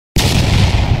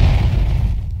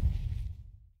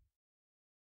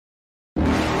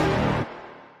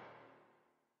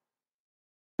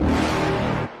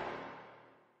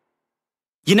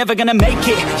You're never gonna make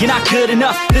it, you're not good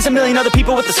enough. There's a million other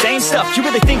people with the same stuff. You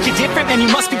really think you're different? Man, you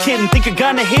must be kidding. Think you're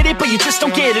gonna hit it, but you just don't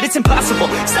get it. It's impossible,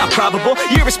 it's not probable,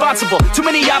 you're irresponsible. Too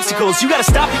many obstacles, you gotta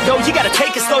stop it, yo. You gotta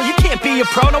take it slow, you can't be a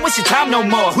pro. Don't waste your time no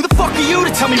more. Who the fuck are you to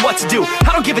tell me what to do?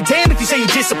 I don't give a damn if you say you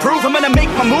disapprove. I'm gonna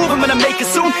make my move, I'm gonna make it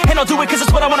soon. And I'll do it cause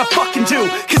it's what I wanna fucking do.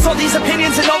 Cause all these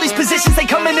opinions and all these positions, they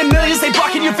come in millions, they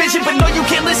blocking your vision. But no, you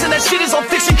can't listen, that shit is all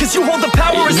fiction. Cause you hold the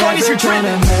power as long as you're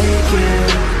driven.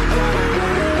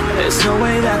 There's no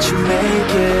way that you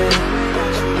make it.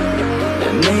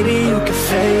 And maybe you can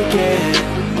fake it,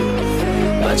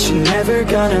 but you're never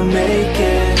gonna make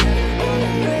it.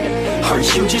 Are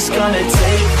you just gonna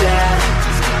take that?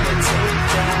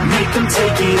 Make them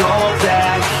take it all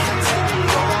back.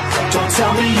 Don't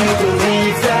tell me you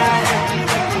believe that.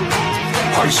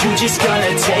 Are you just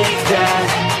gonna take that?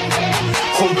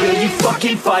 Or will you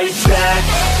fucking fight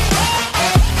back?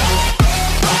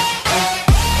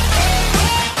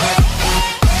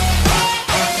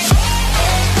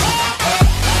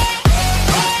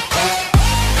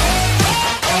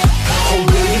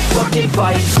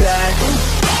 Fight back.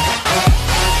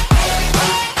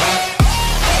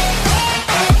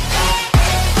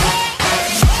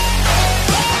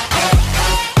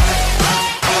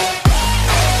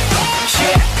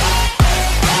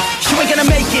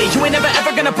 You ain't never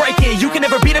ever gonna break it. You can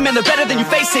never beat them and they're better than you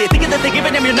face it. Thinking that they give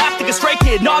a damn, you're not, think a straight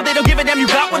kid. No, they don't give a damn, you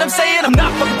got what I'm saying? I'm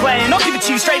not fucking playing, I'll give it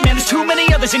to you straight, man. There's too many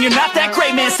others and you're not that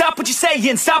great, man. Stop what you're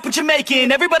saying, stop what you're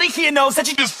making. Everybody here knows that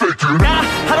you just faking. Nah,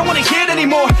 I don't wanna hear it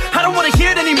anymore, I don't wanna hear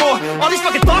it anymore. All these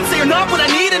fucking thoughts, they are not what I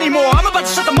need anymore. I'm about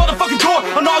to shut the motherfucking door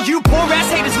on all you poor ass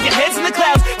haters with your heads in the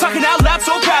clouds, talking out loud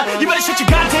so proud. You better shut your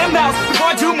goddamn mouth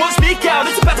before I do more speak out.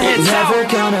 It's about to head south. Never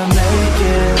gonna make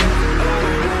it.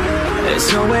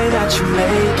 There's no way that you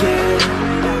make it.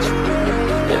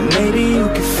 And maybe you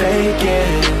can fake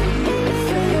it,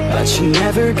 but you're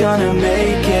never gonna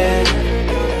make it.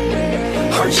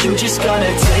 Are you just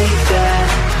gonna take that?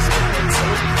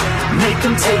 Make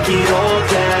them take it all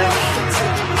back.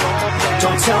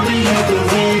 Don't tell me you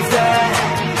believe that.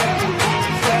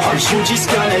 Are you just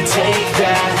gonna take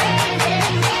that?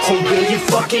 Or will you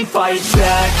fucking fight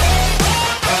back?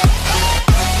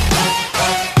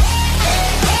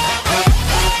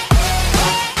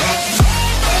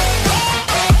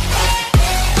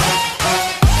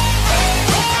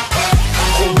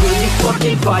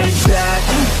 Fight back.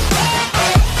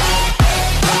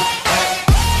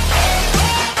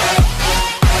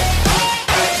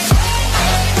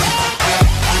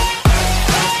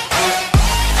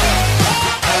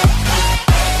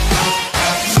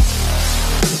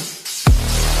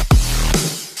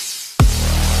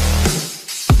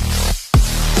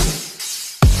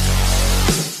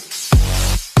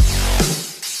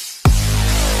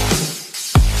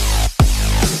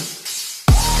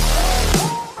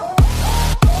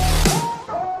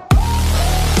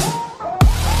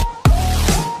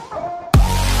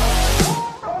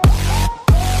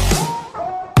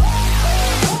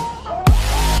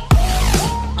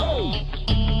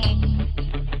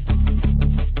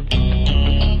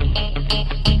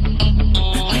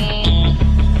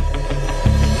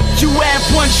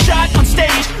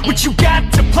 What you got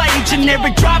to play,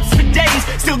 generic drops for days.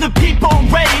 Still the people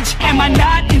rage, am I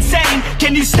not insane?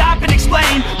 Can you stop and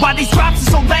explain why these drops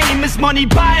are so lame? Is money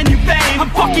buying you fame? I'm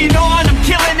fucking on, I'm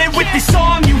killing it with this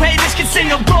song. You haters can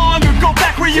sing along or go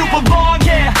back where you belong.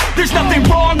 Yeah, there's nothing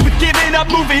wrong with giving up,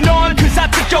 moving on. Cause I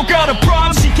took your girl to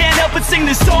prom, she can't help but sing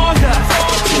this song.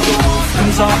 Till the roof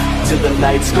comes off, till the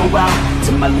lights go out,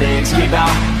 till my legs give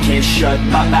out, can't shut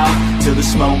my mouth, till the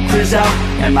smoke clears out,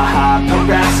 and my high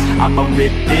harass. I'ma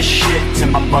rip this shit till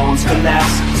my bones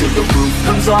collapse. Till the roof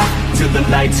comes off, till the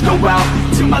lights go out,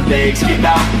 till my legs give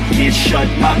out, can't shut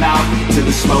my mouth, till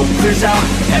the smoke clears out,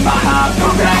 and my high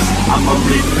harass. I'ma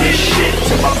rip this shit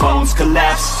till my bones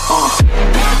collapse.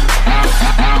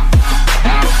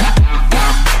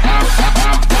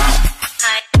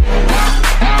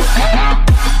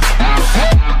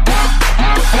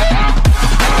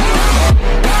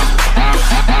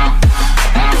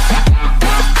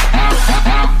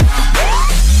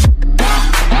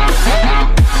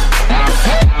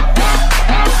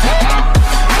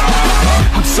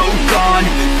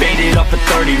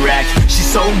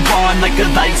 She's so on like a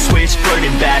light switch,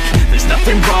 flirting back. There's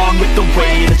nothing wrong with the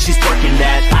way that she's working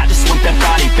that. I just want that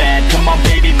body bad, come on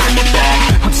baby, bring it back.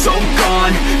 I'm so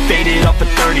gone, faded off a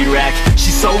 30 rack.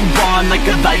 She's so on like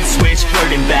a light switch,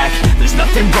 flirting back. There's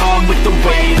nothing wrong with the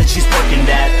way that she's working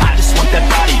that. I just want that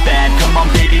body bad, come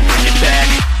on baby, bring it back.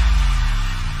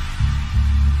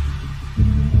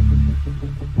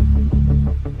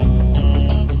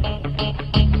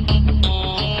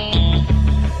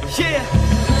 Yeah.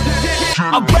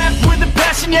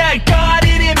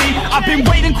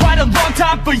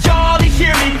 time for y'all to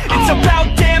hear me. It's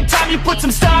about damn time you put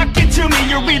some stock into me.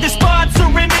 You're either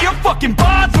sponsoring me or fucking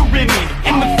bothering me.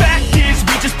 And the fact is,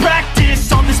 we just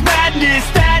practice all this madness.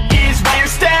 That is why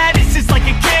our status is like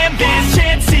a canvas.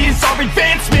 Chances our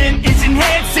advancement is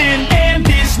enhancing, and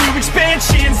this new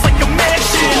expansion's like a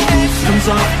mansion. Comes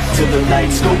up till the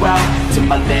lights go out, till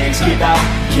my legs give out.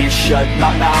 Can't shut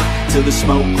my mouth till the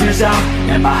smoke clears out.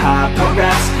 And my high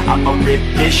progress, I'ma rip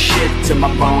this shit till my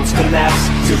bones collapse.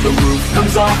 Till the roof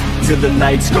comes off, till the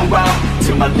lights go out,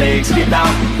 till my legs give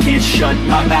out. Can't shut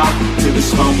my mouth till the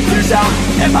smoke clears out.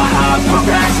 And my high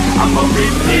progress, I'ma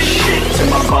rip this shit till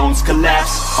my bones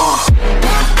collapse.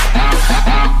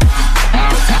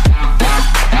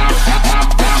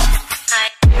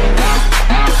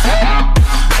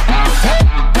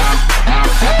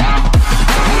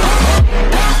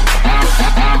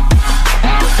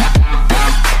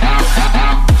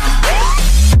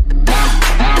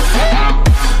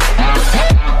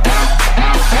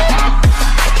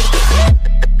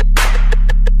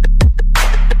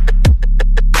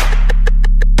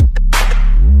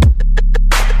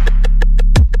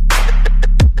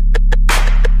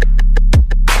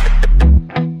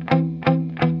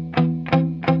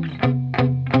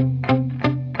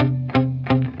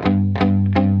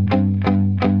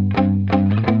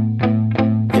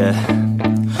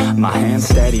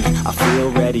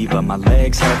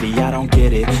 Heavy, I don't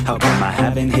get it. How come I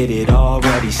haven't hit it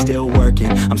already? Still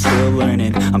working, I'm still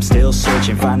learning, I'm still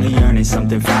searching. Finally earning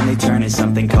something, finally turning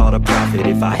something called a profit.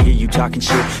 If I hear you talking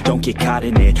shit, don't get caught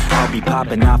in it. I'll be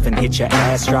popping off and hit your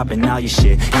ass, dropping all your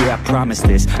shit. Yeah, I promise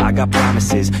this, I got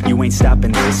promises. You ain't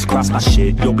stopping this, cross my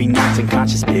shit, you'll be knocked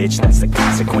unconscious, bitch. That's the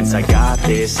consequence, I got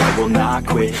this, I will not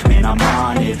quit. Man, I'm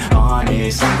on it,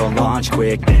 honest. I'm gonna launch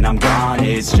quick, then I'm gone.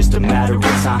 It's just a matter of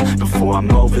time before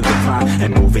I'm over the climb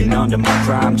and moving under my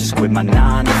prime. Just quit my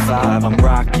 9 to 5, I'm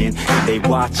rocking, they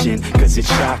watching, cause it's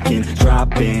shocking.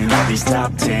 Dropping all these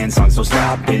top 10 songs, so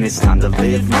stopping. It's time to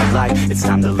live my life, it's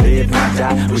time to live, not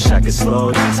die. Wish I could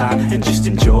slow down time and just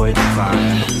enjoy the climb.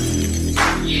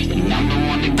 And I'm the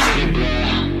one to get it, bro.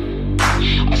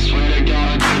 I swear to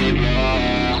God I get it,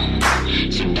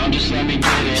 bro. So don't just let me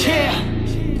get it.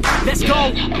 Yeah, let's go.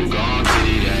 I'm gonna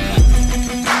get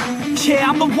it, yeah,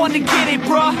 I'm the one to get it,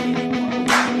 bro.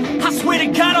 I swear to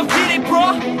God I'll get it,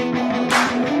 bro.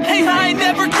 Hey, I ain't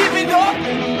never giving up.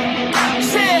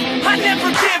 Yeah, I never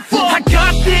give up. I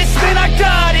got this, man, I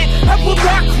got it. I will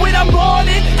not quit, I'm on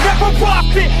it. Never rock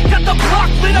it. Got the block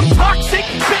lit, I'm toxic.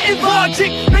 Spitting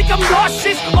logic, make them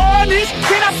nauseous. Honest,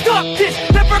 can I stop this?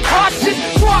 Never cautious,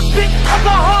 drop it. I'm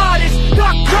the hardest.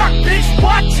 Knock, knock, bitch,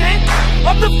 watch it.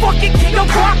 I'm the fucking king of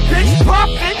rock, bitch.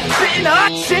 Profit, spitting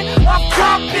hot shit. I'm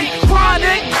dropping,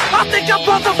 chronic. I think I'm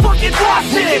motherfucking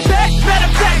lost it. Making back, matter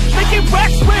of fact, making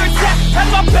racks where it's at. Have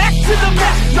my back to the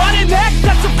mat, not an act,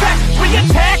 that's a fact. We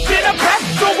attack in a pack,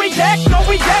 so we act, no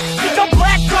we act. Think I'm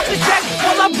black off the jack,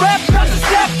 while I rap, bounce a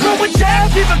step. Throw a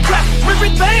jab, give a clap. We're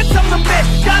advanced, I'm the man.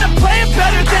 Got a plan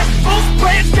better than most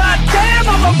brands. Goddamn,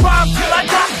 I'm a rhyme till I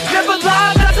die. Never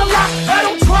lie, that's a lie. I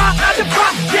don't try, I defy.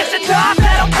 Yes and die,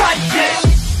 that I'm right, yeah.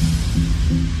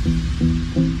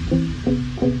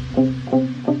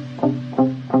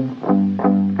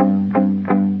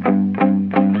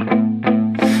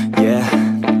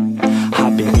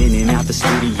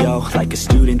 Like a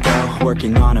student though,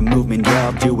 working on a movement, yeah,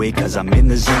 I'll do it cause I'm in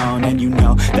the zone. And you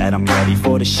know that I'm ready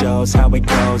for the shows. How it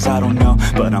goes, I don't know,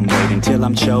 but I'm waiting till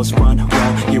I'm chose. Front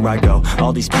row, here I go.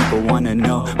 All these people wanna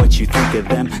know what you think of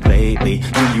them lately.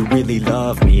 Do you really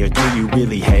love me or do you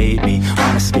really hate me?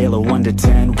 On a scale of 1 to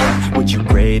 10, what would you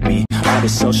grade me? All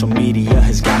this social media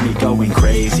has got me going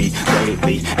crazy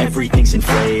lately. Everything's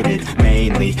inflated,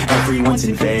 mainly everyone's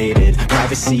invaded.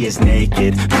 Privacy is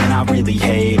naked, man, I really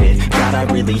hate it. God, I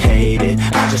really hate it.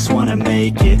 I just wanna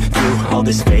make it through all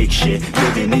this fake shit.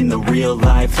 Living in the real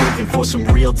life, living for some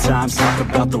real times. Talk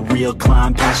about the real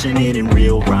climb, passionate in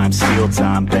real rhymes. Steal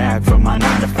time back from my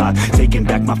 9 to 5, taking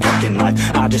back my fucking life.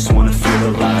 I just wanna feel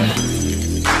alive.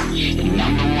 And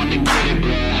I'm the one to get it,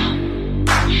 bro.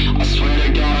 I swear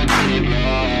to God I get it,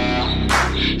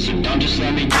 bro. So don't just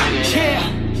let me get it. Yeah,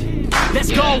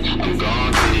 let's go. I'm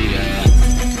gonna get it, yeah.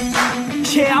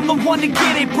 Yeah, I'm the one to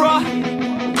get it, bro.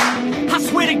 I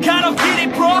swear to God I'll get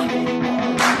it, bro.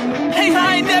 Hey,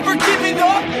 I ain't never giving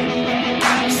up.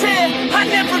 Yeah, I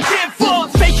never give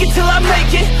up. Fake it till I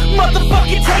make it.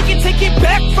 Motherfucking take it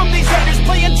back from these haters.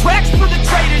 Playing tracks for the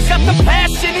traitors. Got the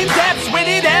passion in depths when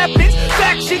it happens.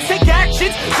 Factions take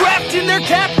actions, drafting their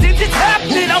captains. It's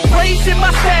happening, I'm raising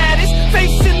my status.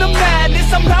 Facing the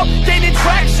madness, I'm out gaining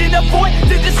traction. Avoid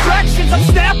the distractions, I'm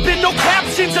snapping, no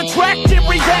captions. Attracting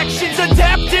reactions,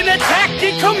 adapting,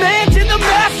 attacking, commanding the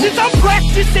masses. I'm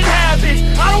just inhabit.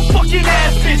 I don't fucking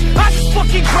ask bitch, I just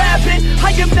fucking grab it.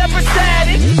 I am never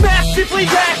static, massively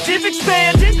active,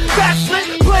 expanding,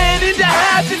 backslid, planning to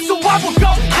happen. So I will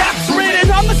go capture it, and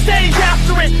I'ma stay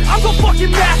after it. I'm gonna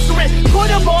fucking master it, put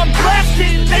them on blast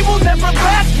it. They will never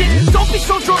last it, don't be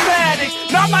so dramatic.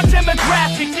 Not my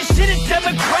demographic, this shit is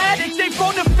democratic. They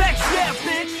phone effects, yeah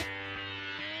bitch.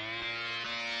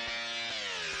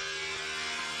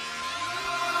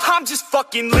 I'm just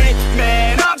fucking lit,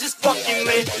 man, I'm just fucking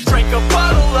lit. Drink a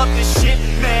bottle of this shit,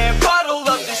 man, bottle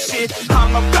of this shit.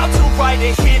 I'm about to write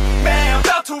a hit, man,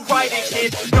 about to write a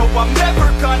hit. No, I'm never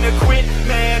gonna quit,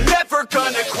 man, never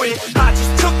gonna quit. I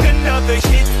just took another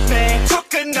hit, man,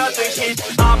 took another hit.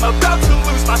 I'm about to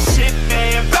lose my shit,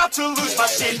 man, about to lose my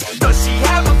shit. Does she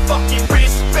have a fucking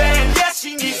wristband? Yeah,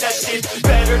 she needs that shit.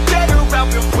 Better get her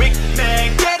out real quick,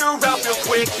 man, get her out real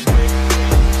quick.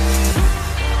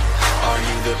 Are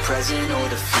you the present or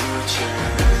the future?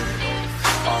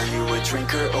 Are you a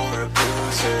drinker or a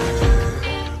boozer?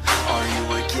 Are you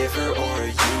a giver or a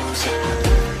user?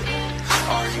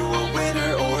 Are you a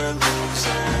winner or a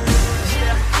loser?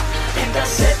 And I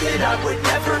said that I would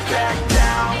never back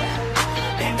down.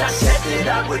 And I said that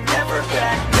I would never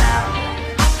back down.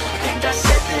 And I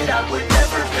said that I would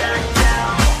never back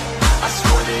down. I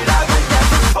swore that I would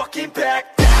never fucking back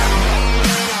down.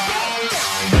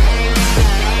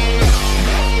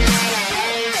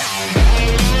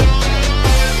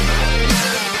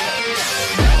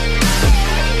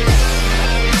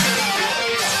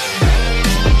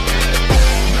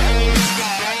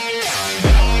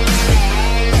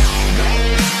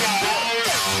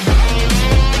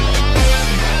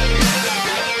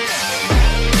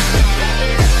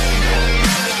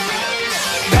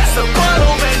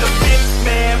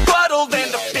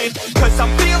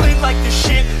 I'm feeling like the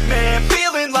shit, man,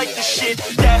 feeling like the shit.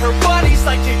 Yeah, her body's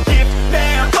like a gift,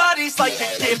 man, body's like a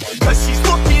gift. Cause she's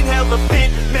looking hella fit,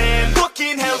 man,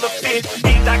 looking hella fit.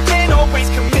 And I can't always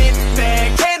commit,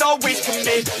 man, can't always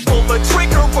commit. Pull the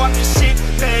trigger on this shit,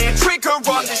 man, trigger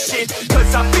on this shit.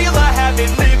 Cause I feel I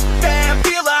haven't lived, man,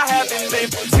 feel I haven't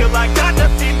lived. Till I got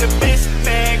nothing to miss,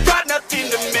 man, got nothing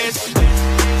to miss.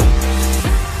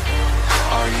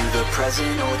 Are you the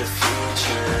present or the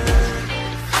future?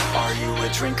 Are you a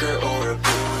drinker or a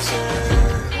boozer?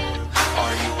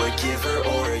 Are you a giver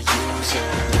or a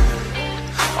user?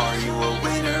 Are you a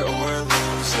winner or a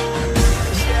loser?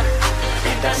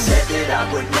 And I said that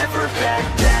I would never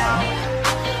back down.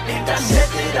 And I said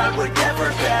that I would never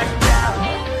back down.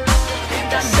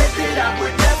 And I said that I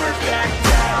would never back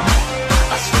down.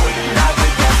 I swore that I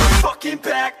would never fucking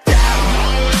back down.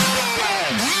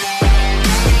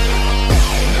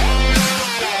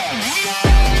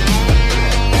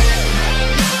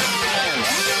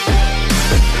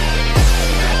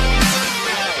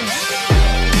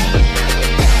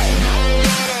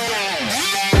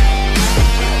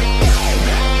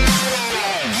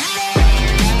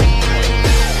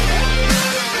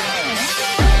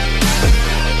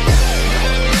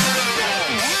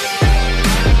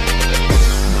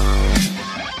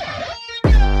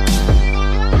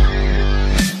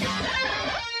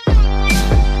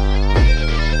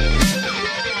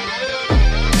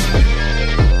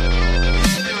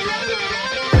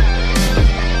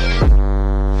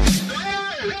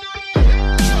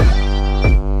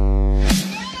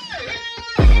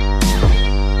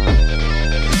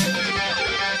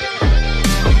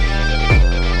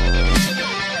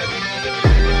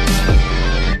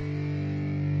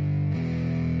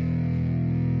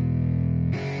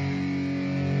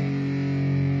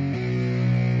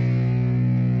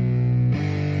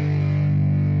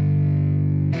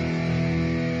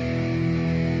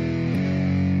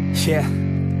 Yeah,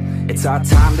 it's our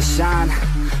time to shine.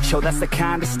 Show that's the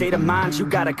kind of state of mind you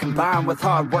gotta combine with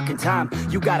hard work and time.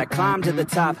 You gotta climb to the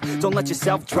top. Don't let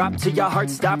yourself drop till your heart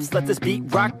stops. Let this beat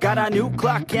rock. Got a new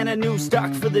clock and a new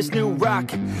stock for this new rock.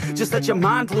 Just let your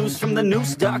mind loose from the new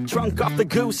stock. Drunk off the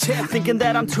goose, thinking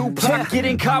that I'm too pop.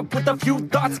 Getting caught with a few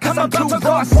thoughts cause I'm too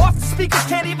lost. Off the speakers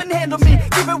can't even handle me.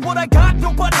 Give it what I got,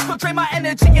 nobody's gonna drain my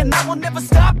energy. And I will never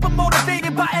stop, I'm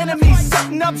motivated by enemies.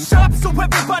 Setting up shop so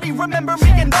everybody remember me.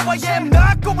 And no, I am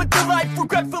not going through life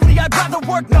regretfully. I'd rather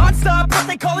work non-stop, what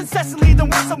they call incessantly, than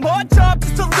work some more job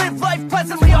just to live life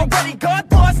pleasantly. Already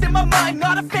got lost in my mind,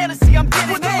 not a fantasy, I'm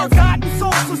getting with all forgotten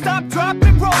souls. So stop, drop,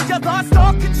 and roll. You lost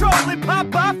all control and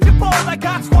pop off your ball. I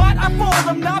got squat, I fall,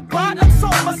 I'm not bought, I'm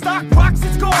sold. My stock rocks,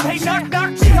 it's gold. Hey, knock,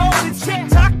 knock, she holding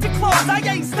shit, talk to close. I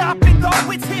ain't stopping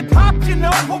though, it's hip-hop, you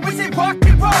know. Or is it rock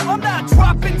and roll? I'm not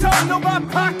dropping down, no, my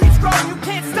pocket's grown. You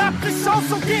can't stop the show,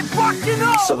 so get rockin'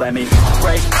 on. So let me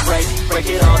break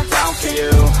it all down for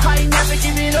you. I ain't never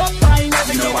giving up, I ain't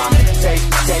never giving up. Take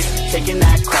taking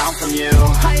that crown from you.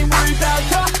 I ain't worried about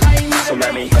ya, I ain't need So a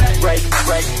let me break.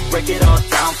 break it all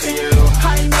down for you.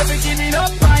 I ain't never giving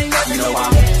up, I ain't never You know giving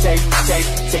I'm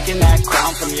in. taking that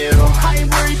crown from you. I ain't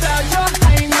worried about ya,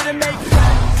 I ain't here to make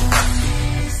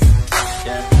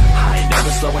I ain't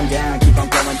never slowing down, keep on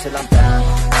going till I'm down.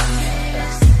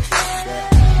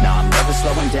 No, I'm never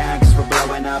slowing down, cause we're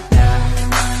blowing up now.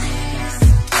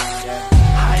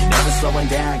 I ain't never slowing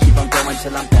down, keep on going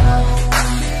till I'm down.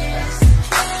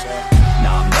 No,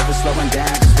 I'm never slowing down,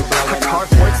 cause we're blowing up. Hard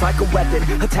words like a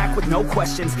weapon, attack with no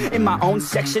questions. In my own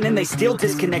section and they still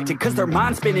disconnected, cause their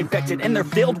mind's been infected and they're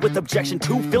filled with objection.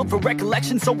 Too filled for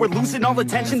recollection, so we're losing all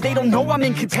attention. They don't know I'm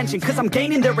in contention, cause I'm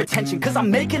gaining their attention, cause I'm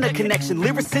making a connection.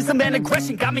 Lyricism and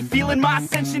aggression got me feeling my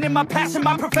ascension. In my passion,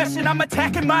 my profession, I'm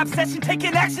attacking my obsession,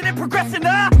 taking action and progressing.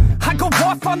 I go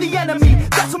off on the enemy,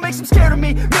 that's what makes them scared of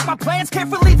me. Make my plans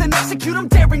carefully, then execute them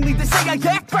daringly. They say I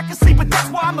act recklessly, but that's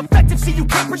why I'm effective. See, you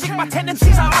can't predict my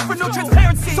tendencies, I offer no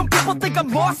transparency. Some people think I'm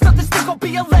lost, others think I'll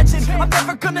be a legend. I'm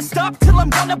never gonna stop till I'm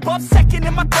one above second.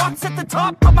 And my thoughts at the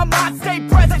top, but my mind stay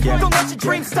present. Don't let your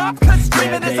dreams stop, cause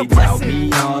dreaming is a blessing. They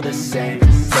doubt me all the same,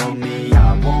 told me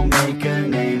I won't make a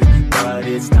name. But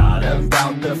it's not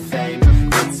about the fame,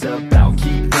 it's about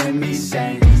keeping me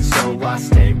sane. So I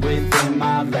stay within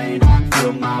my lane,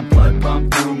 feel my blood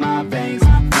pump through my veins.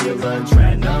 Feel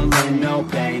adrenaline, no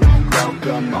pain,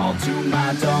 welcome all to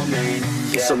my domain.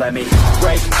 So let me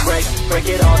break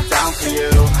it all down for you.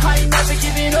 I ain't never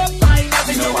giving up, I ain't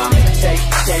never You know giving I'm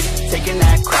in. taking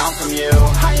that crown from you.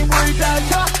 I ain't worried about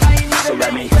ya, I ain't So never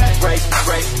let me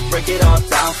break it all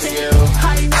down for you.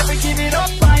 I ain't never giving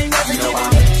up, I ain't never You know giving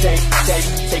I'm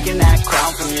in. taking that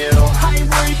crown from you. I ain't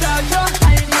worried about ya,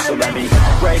 I ain't So let never me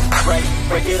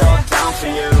break it all down for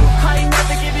you. I ain't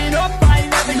never giving up, I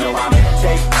ain't never You know I'm giving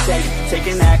in.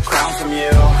 taking that crown from you.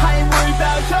 I ain't worried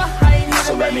about ya, I ain't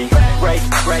So let me break.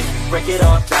 break it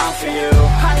all down for you.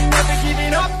 I ain't never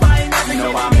giving up, I ain't never You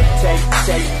know I'm giving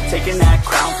in. taking that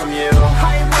crown from you.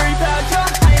 I ain't worried about ya,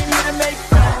 I ain't here to make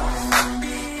friends.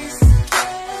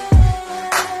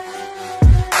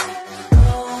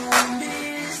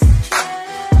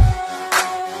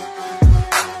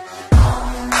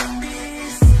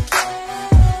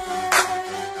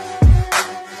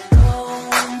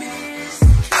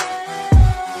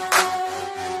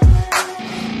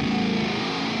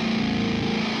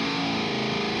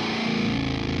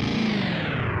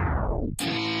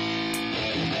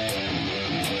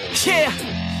 Yeah,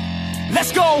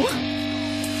 let's go.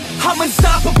 I'm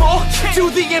unstoppable, do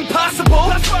the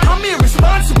impossible. I'm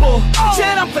irresponsible,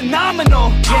 yet I'm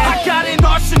phenomenal. I got an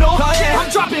arsenal, I'm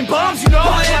dropping bombs, you know.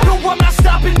 No, I'm not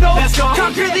stopping, no.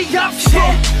 Conquer the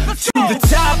obstacle. To the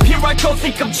top, here I go,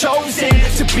 think I'm chosen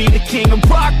to be the king of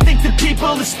rock, think the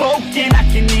people have spoken. I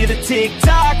can hear the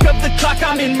tick-tock of the clock,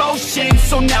 I'm in motion.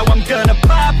 So now I'm gonna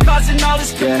pop, causing all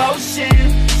this commotion.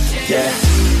 Yeah,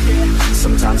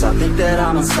 sometimes I think that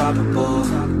I'm unstoppable.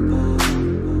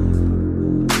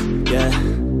 Yeah,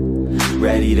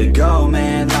 ready to go,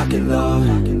 man, lock and load.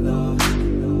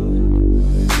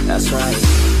 That's right,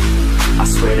 I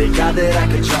swear to God that I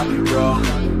could drop you, bro.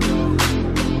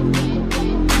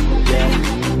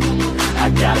 Yeah, I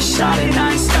got a shot and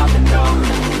I ain't stopping, no.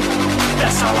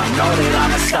 That's how I know that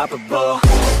I'm unstoppable.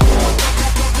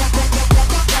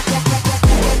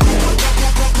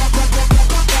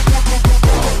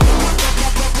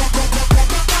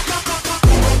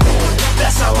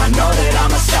 That's how I know that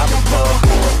I'm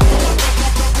unstoppable.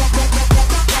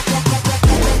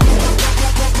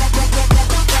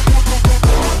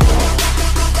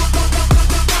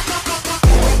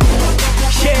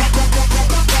 Yeah,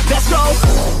 let's go.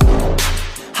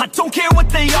 I don't care what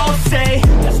they all say.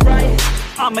 That's right,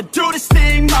 I'ma do this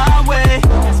thing my way.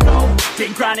 Let's go.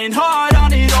 Been grinding hard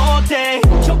on it all day.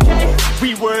 Okay,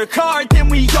 we work hard, then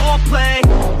we all play.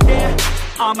 Yeah,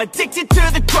 I'm addicted to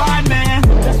the grind, man.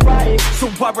 That's right, so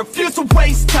I refuse to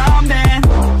waste time, man.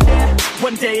 Yeah,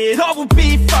 one day it all will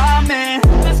be fine, man.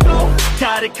 Let's go.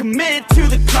 Gotta commit to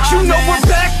the climb. You know we're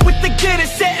back with the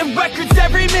Guinness, setting records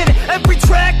every minute, every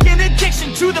track. In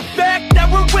addiction to the fact that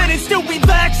we're winning, still we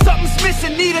lack something's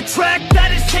missing. Need a track that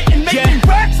is hitting, making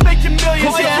racks, making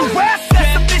millions. If you ask,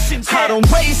 that's the mission. I don't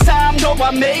waste time, no,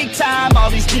 I make time. All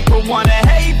these people wanna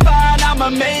hate, fine, I'ma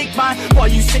make mine. While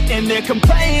you sitting there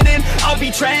complaining, I'll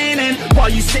be training. While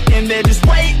you sitting there just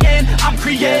waiting, I'm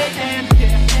creating.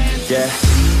 Yeah,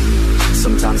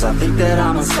 sometimes I think that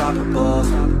I'm unstoppable.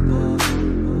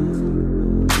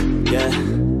 Yeah,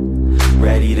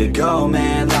 ready to go,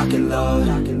 man, lock and load.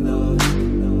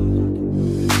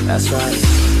 That's right,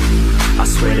 I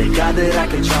swear to God that I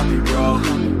could drop you, bro.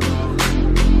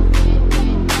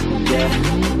 Yeah,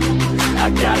 I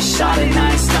got a shot and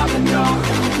I ain't stopping, no.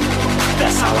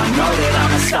 That's how I know that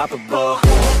I'm unstoppable.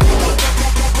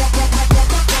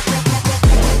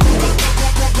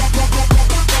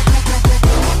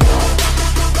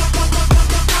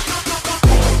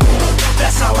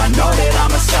 That's how I know that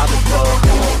I'm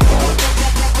unstoppable.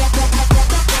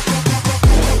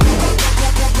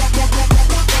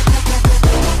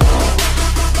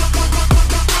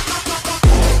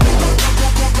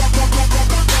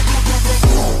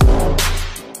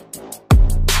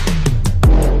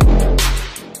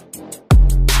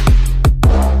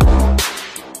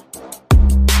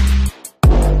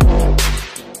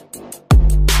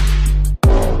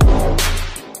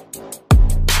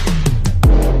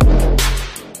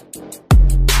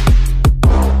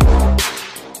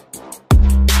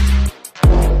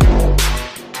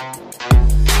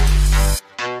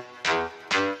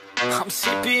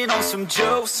 Some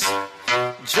juice,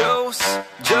 juice,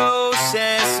 juice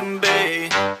and some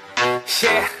babe.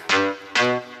 Yeah,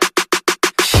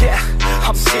 yeah,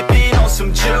 I'm sipping on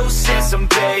some juice and some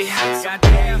babe.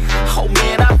 Oh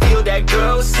man, I feel that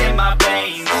ghost in my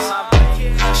veins.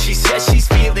 She says she's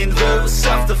feeling loose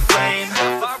off the flame.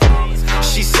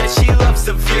 She says she loves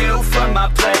the view from my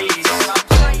place.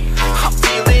 I'm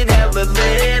feeling hella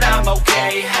lit, I'm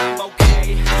okay.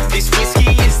 This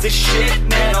whiskey is the shit,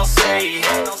 man, I'll say.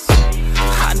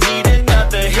 I need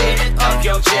another hit of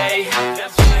your J.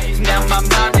 Now my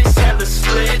mind is hella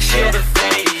split, feel the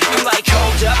fade. I'm like,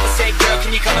 hold up, I say, girl,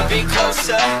 can you come a bit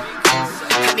closer?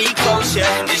 I need closure,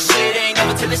 this shit ain't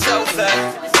over till it's over.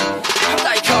 I'm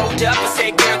like, hold up, I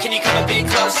say, girl, can you come a bit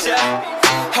closer?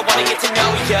 I wanna get to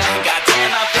know ya,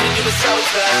 goddamn, I'm feeling you, it's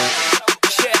over.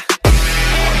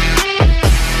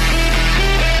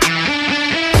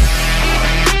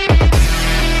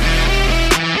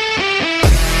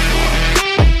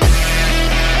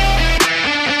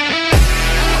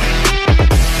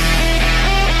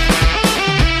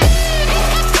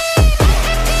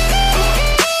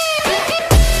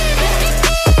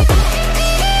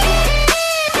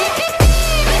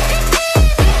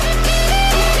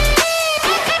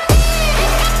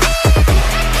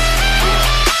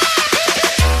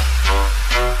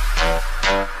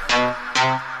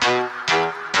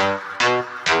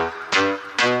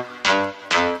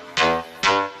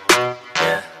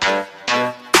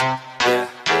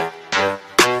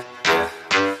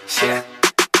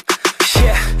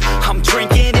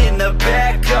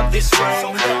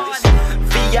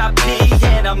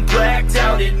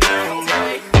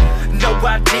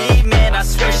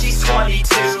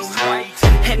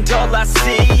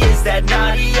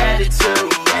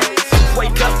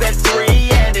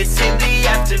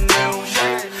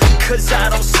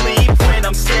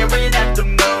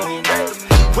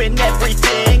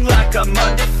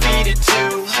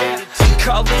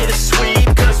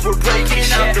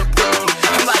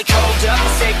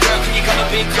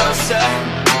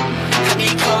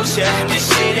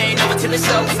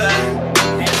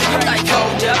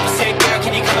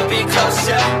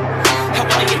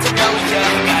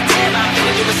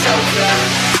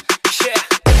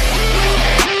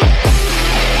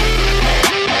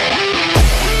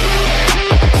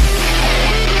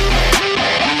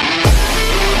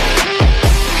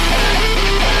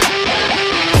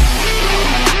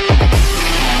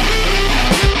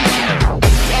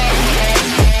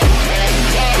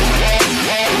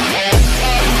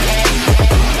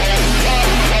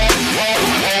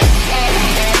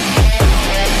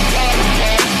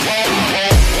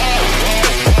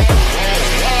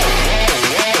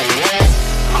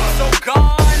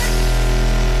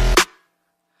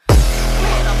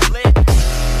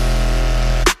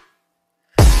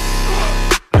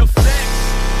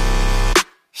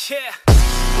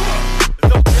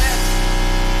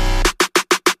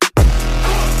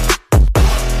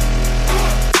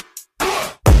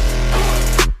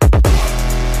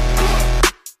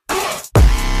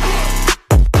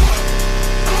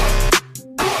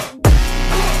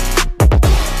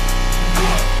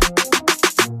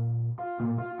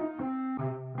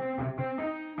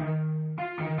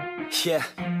 Yeah,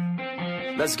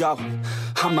 let's go.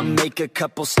 I'ma make a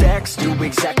couple stacks, do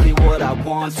exactly what I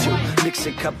want to. Mix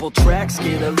a couple tracks,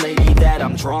 get a lady that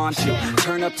I'm drawn to.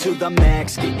 Turn up to the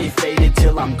max, get me faded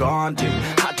till I'm gone, dude.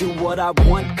 I do what I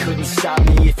want, couldn't stop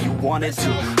me if you wanted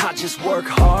to. I just work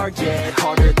hard, yeah,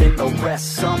 harder than the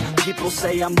rest. Some people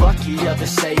say I'm lucky,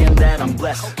 others saying that I'm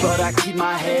blessed. But I keep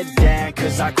my head down,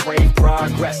 cause I crave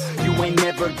progress. You ain't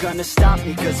never gonna stop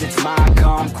me, cause it's my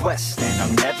conquest. And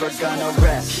I'm never gonna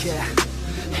rest, yeah.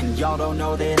 And y'all don't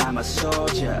know that I'm a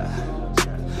soldier.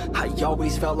 I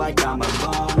always felt like I'm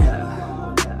alone,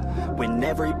 yeah. When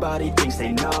everybody thinks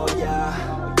they know,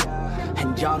 yeah.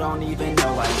 and y'all don't even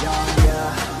know I own ya.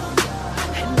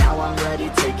 And now I'm ready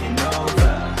taking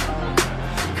over,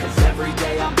 'cause every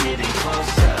day I'm getting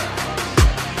closer.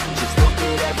 Just look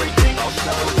at everything I'll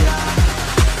show ya.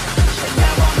 And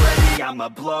now I'm ready, I'ma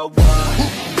blow up.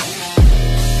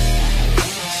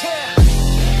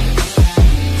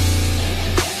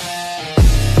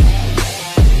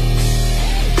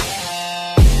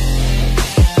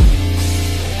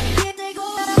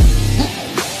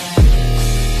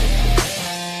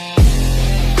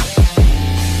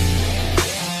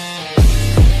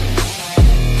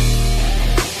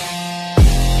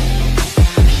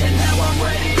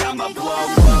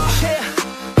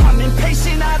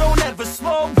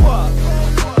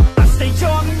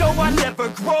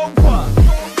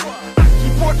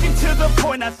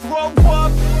 I throw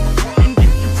up, and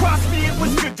if you cross me, it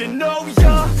was good to know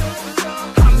ya.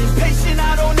 I'm impatient,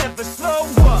 I don't ever slow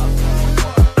up.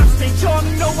 I stay young,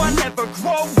 no, I never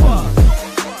grow up.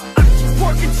 I keep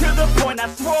working to the point I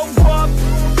throw up,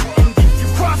 and if you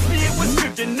cross me, it was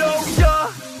good to know ya.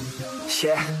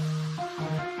 Yeah,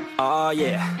 oh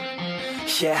yeah,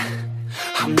 yeah.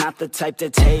 I'm not the type to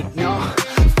take no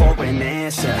for an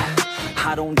answer.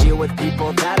 I don't deal with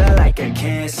people that are like a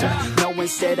cancer. No,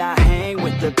 instead I hang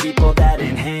with the people that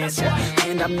enhance ya.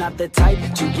 And I'm not the type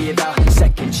to give out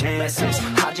second chances.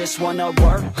 I just wanna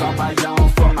work on my own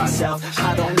for myself.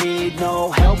 I don't need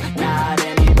no help, not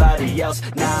anybody else.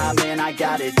 Nah, man, I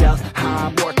got it dealt.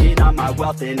 I'm working on my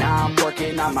wealth and I'm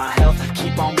working on my health.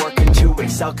 Keep on working to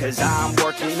excel, 'cause I'm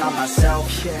working on myself,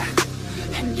 yeah.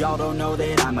 And y'all don't know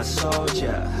that I'm a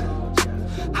soldier.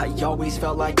 I always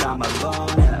felt like I'm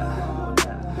alone, yeah.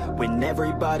 When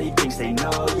everybody thinks they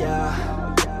know ya,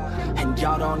 and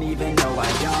y'all don't even know I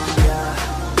own ya.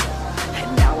 And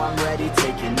now I'm ready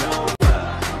taking over,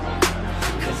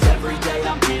 'cause every day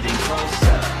I'm getting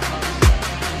closer.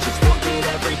 Just look at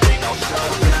everything I'll show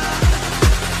ya.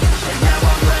 And now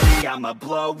I'm ready, I'ma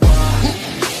blow up.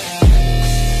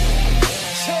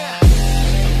 Yeah.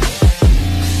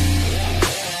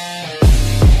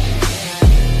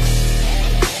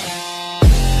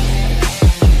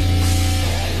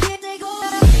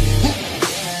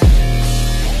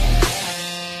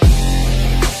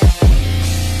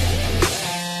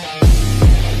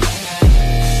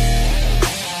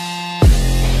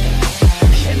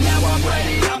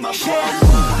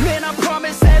 Man, I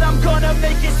promise that I'm gonna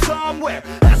make it somewhere.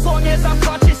 As long as I'm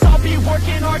conscious, I'll be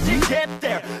working hard to get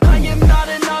there. I am not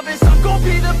a novice, I'm gonna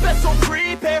be the best, so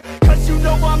prepare. 'Cause you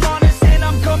know I'm honest and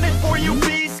I'm coming for you,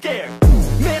 be scared.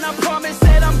 Man, I promise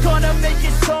that I'm gonna make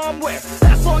it somewhere.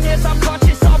 As long as I'm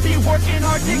conscious, I'll be working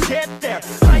hard to get there.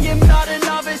 I am not a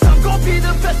novice, I'm gonna be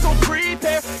the best, so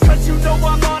prepare. 'Cause you know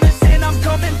I'm honest and I'm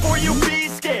coming for you, be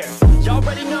scared. Y'all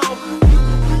already know.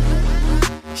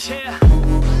 Yeah.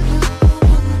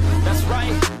 That's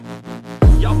right,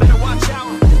 y'all better watch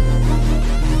out.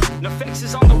 The fix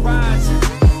is on the rise.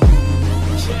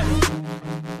 Yeah.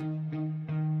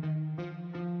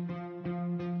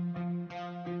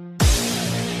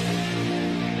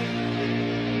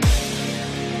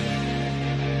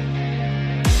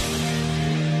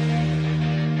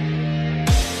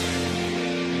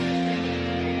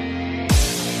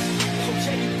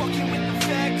 Okay, you fucking with the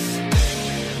facts.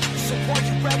 So are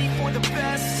you ready for the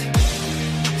best?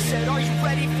 Said, are you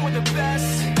ready for the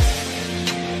best?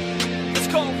 Let's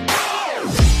go.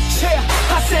 Yeah,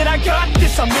 I said I got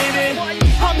this, I'm in it.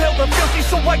 I'm hella filthy,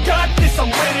 so I got this,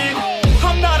 I'm winning.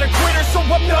 I'm not a quitter, so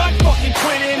I'm not fucking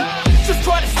quitting. Just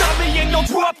try to stop me and you'll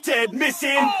drop dead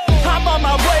missing. I'm on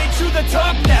my way to the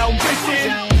top now, listen.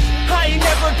 I ain't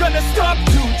never gonna stop,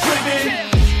 too driven.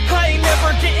 I ain't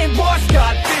never getting lost,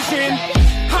 got vision.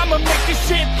 I'ma make this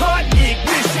shit hot,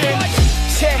 ignition.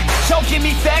 Yeah, y'all give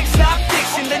me facts, not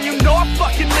fiction. Then you know I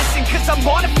fucking listen, 'cause I'm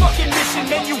on a fucking mission.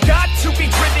 Man, you got to be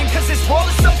driven, 'cause this world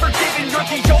is unforgiving. You're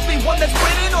the only one that's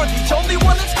winning, or the only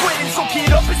one that's quitting. So get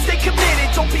up and stay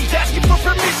committed, don't be asking for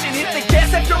permission. Hit the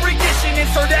gas after ignition and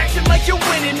start acting like you're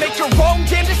winning. Make your own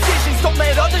damn decisions, don't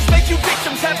let others make you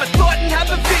victims. Have a thought and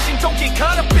have a vision, don't get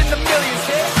caught up in the millions.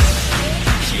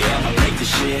 Yeah, I'ma make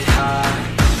this shit hot.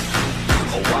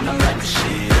 Oh, I'ma light this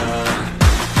shit up.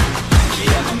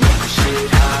 Yeah, I'ma make this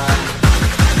shit hot.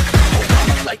 Oh,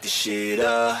 I'ma light this shit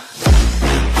up.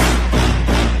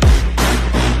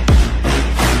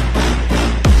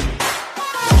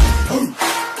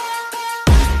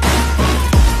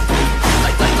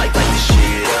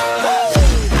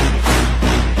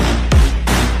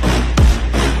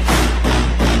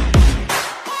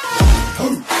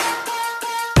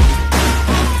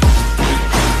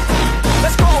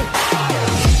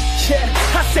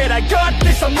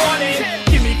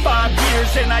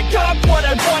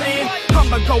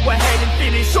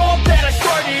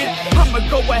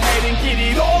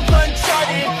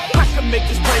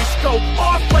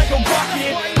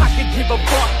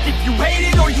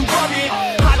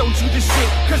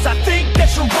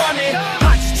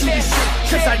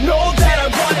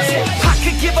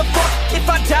 if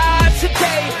I die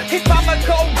today, if I'ma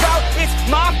go out, it's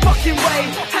my fucking way.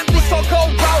 At least I'll go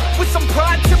out with some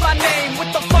pride to my name,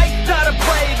 with the fight not a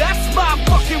play, that's my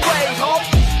fucking way, home.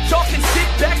 Y'all can sit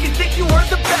back and think you heard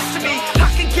the best of me.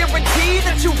 I can guarantee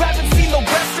that you haven't seen the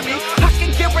rest of me. I can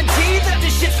guarantee that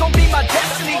this shit's gonna be my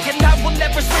destiny, and I will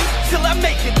never sleep till I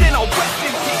make it, then I'll rest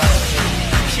in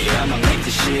peace. Yeah, I'ma make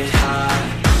this shit hot.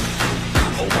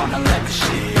 Oh, I'ma light this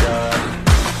shit up.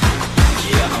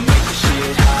 Yeah, I'ma make this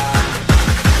shit hot.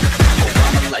 Oh,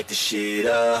 I'ma light this shit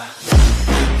up.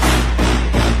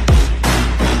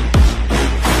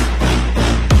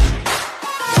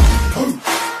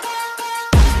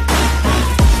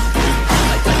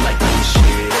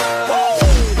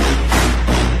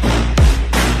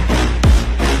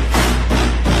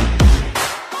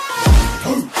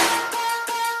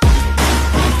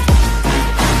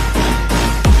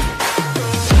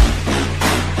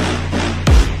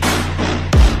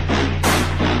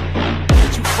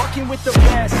 With the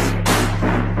best,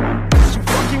 you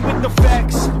fucking with the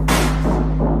facts.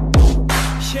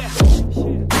 Yeah.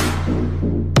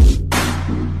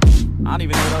 I don't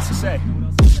even know what else to say.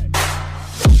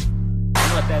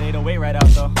 I'll let that 808 right out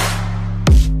though.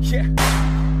 Yeah.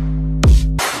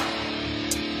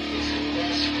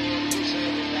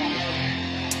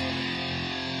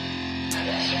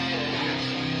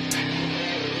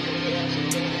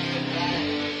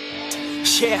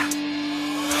 Yeah.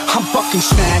 I'm fucking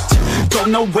smacked,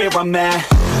 don't know where I'm at.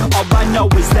 All I know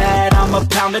is that I'm a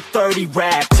pound of 30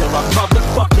 rap till I'm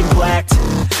motherfucking blacked.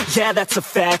 Yeah, that's a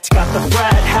fact, got the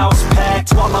frat house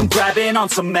packed while I'm grabbing on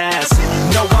some ass.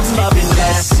 No, I'm loving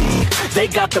messy, they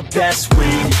got the best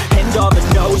weed and all the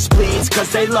nosebleeds,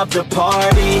 cause they love to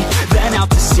party. Then out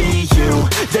to see you,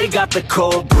 they got the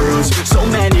cold brews. So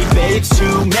many babes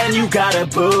too, man, you gotta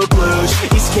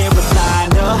boo-blues. East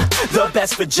Carolina, the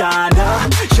best vagina.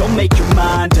 You'll make your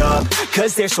mind up,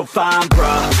 cause they're so fine,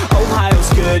 bruh. Ohio's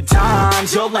good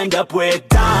times, you'll end up with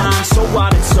dimes. So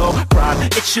wide and so prime,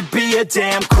 it should be a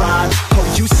damn crime.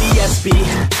 Oh,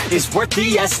 UCSB is worth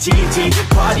the STD.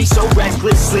 Party so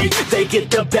recklessly, they get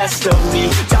the best of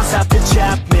me. Down south to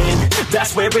Chapman,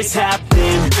 that's where it's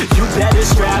happening. You better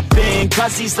strap in,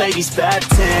 cause these ladies fat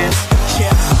tens.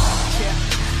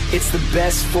 Yeah, it's the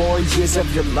best 4 years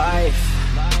of your life.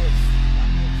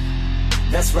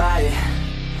 That's right,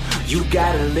 you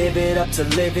gotta live it up to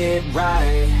live it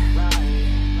right.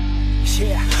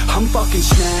 Yeah, I'm fucking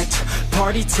snacked,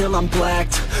 party till I'm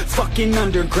blacked. Fucking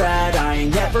undergrad, I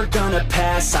ain't never gonna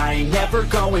pass. I ain't never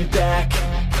going back.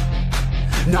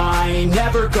 Nah, I ain't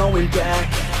never going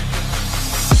back.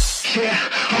 Yeah,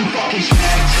 I'm fucking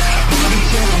snacked, party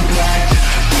till I'm blacked.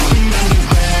 Fucking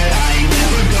undergrad, I ain't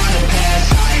never gonna pass.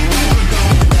 I ain't never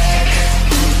going back.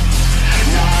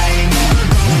 Nah, I ain't never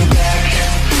going back.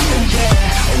 Oh yeah,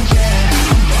 oh yeah,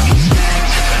 I'm fucking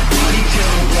snacked, party till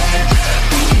I'm blacked.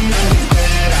 Fucking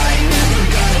undergrad, I ain't never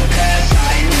gonna pass. I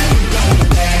ain't never going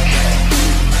back.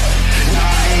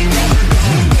 Nah, I ain't never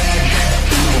going back.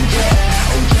 Oh yeah,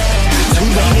 oh yeah.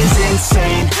 Tulane is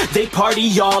insane, they party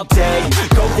all day.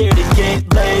 Go there to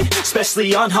get laid,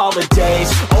 especially on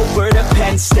holidays. Over to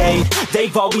Penn State,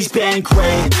 they've always been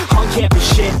great. On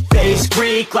campus shit-faced,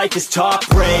 Greek life is top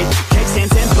rate.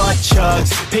 Kickstands and butt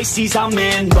chugs, pasties I'm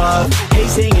in love.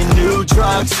 Hazing and new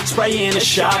drugs, spraying a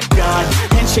shotgun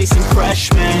and chasing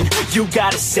freshmen, you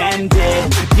gotta send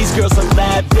it. These girls are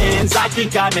 11s, I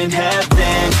think I'm in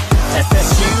heaven.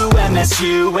 FSU,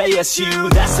 MSU, ASU,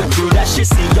 that's the crew, that's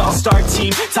just the all-star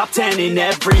team. Top 10 in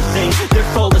everything, they're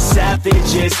full of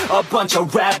savages, a bunch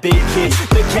of rabid kids.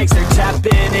 The kegs they're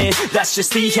tapping in, that's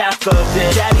just the half of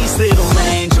it. Daddy's little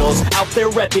angels, out there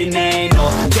repping anal,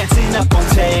 dancing up on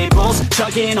tables,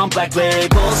 chugging on black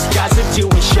labels. Guys are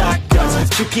doing shotguns,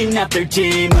 puking at their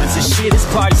demons. This shit is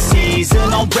party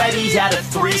season, already had a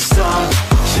threesome.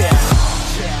 Yeah,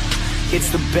 it's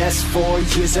the best 4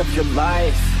 years of your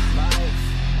life.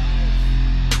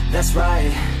 That's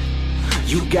right,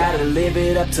 you gotta live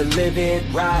it up to live it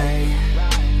right.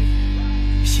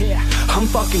 Yeah, I'm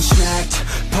fucking snacked,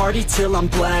 party till I'm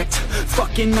blacked.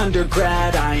 Fucking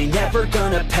undergrad, I ain't never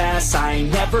gonna pass. I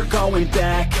ain't never going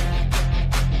back.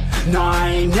 Nah, I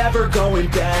ain't never going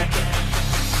back.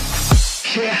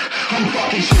 Yeah, I'm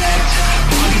fucking snacked,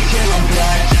 party till I'm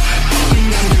blacked.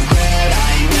 Fucking undergrad,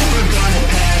 I ain't never gonna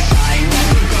pass. I ain't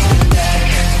never going back.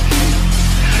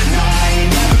 Nah, I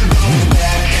ain't never going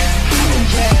back. Oh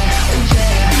yeah, oh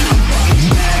yeah, I'm fucking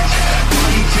snacked,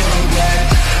 party till I'm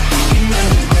blacked. Fucking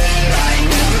undergrad, I ain't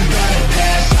never gonna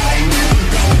pass. I ain't never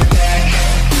going back.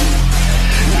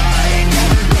 Nah, I ain't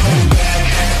never going back.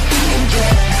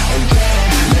 Oh yeah,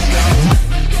 let's go.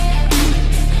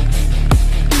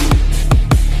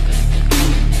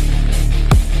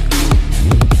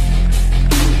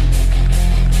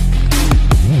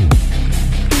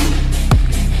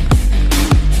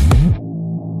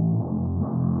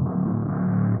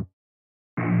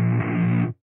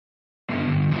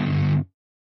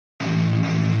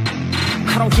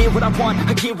 don't get what I want,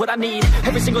 I get what I need.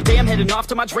 Every single day I'm heading off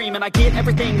to my dream, and I get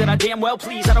everything that I damn well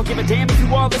please. I don't give a damn if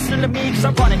you all listening to me, cause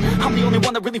I run it. I'm the only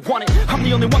one that really want it, I'm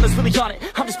the only one that's really on it.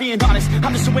 I'm just being honest,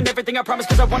 I'm just doing everything I promise,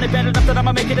 cause I want it bad enough that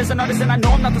I'ma make it as an artist. And I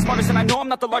know I'm not the smartest, and I know I'm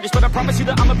not the largest, but I promise you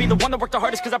that I'ma be the one that worked the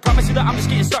hardest, cause I promise you that I'm just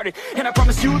getting started. And I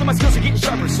promise you that my skills are getting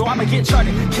sharper, so I'ma get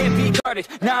charted, can't be guarded.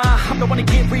 Nah, I'm the one to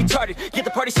get retarded, get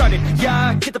the party started,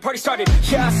 yeah, get the party started,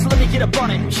 yeah, so let me get up on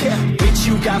it, yeah. Bitch,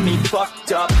 you got me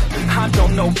fucked up, I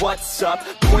don't know what's up.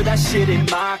 Pour that shit in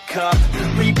my cup,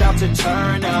 we bout to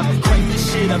turn up. Crank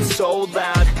this shit up so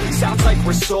loud, sounds like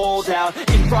we're sold out.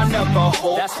 In front of a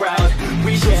whole crowd,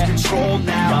 we lose control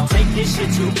now. I'll take this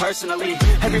shit too personally.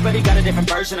 Everybody got a different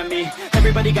version of me,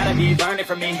 everybody gotta be learning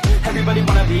from me. Everybody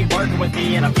wanna be working with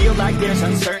me, and I feel like there's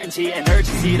uncertainty and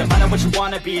urgency to find out what you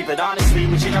wanna be. But honestly,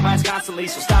 we change our minds constantly,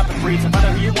 so stop and breathe and find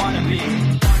out who you wanna be.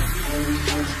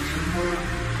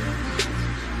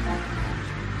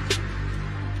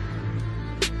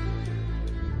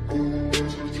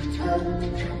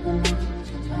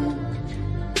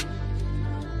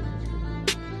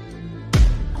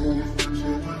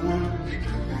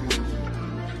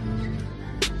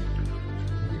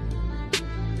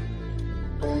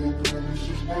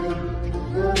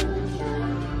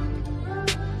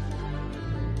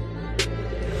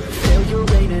 Failure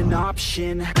ain't an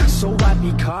option, so I'd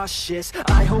be cautious.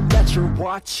 I hope that you're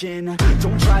watching,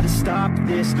 don't try to stop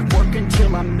this. Work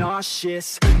until I'm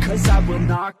nauseous, cause I will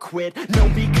not quit. No,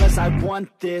 because I want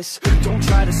this, don't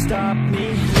try to stop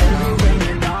me. Failure ain't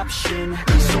an option,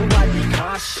 so I'd be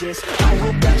cautious. I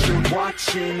hope that you're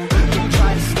watching, don't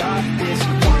try to stop this.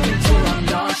 Work until I'm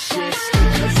nauseous,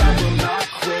 cause I will not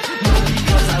quit. No,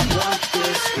 because I want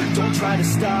this, don't try to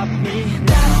stop me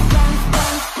now.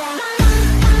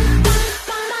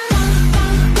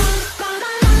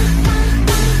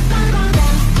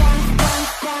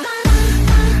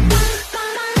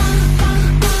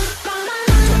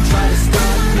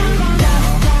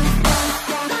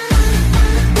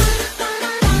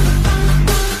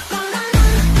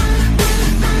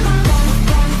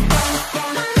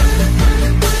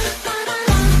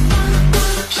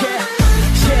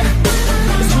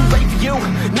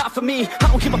 Me, I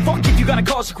don't give a fuck if you got a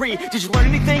college degree. Did you learn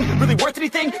anything? Really worth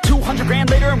anything? 200 grand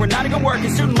later and we're not even working.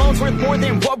 Student loans worth more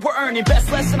than what we're earning.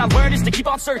 Best lesson I learned is to keep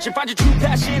on searching. Find your true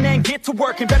passion and get to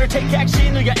work. And better take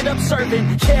action or you end up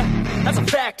serving. Yeah, that's a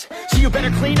fact. So you better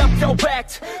clean up your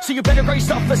act. So you better grab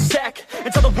yourself a sack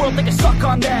and tell the world they can suck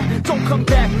on that. Don't come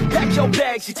back, pack your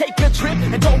bags. You take a trip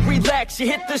and don't relax. You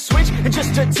hit the switch and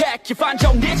just attack. You find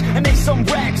your niche and make some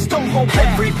racks. Don't hold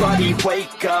back. Everybody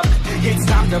wake up, it's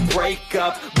time to break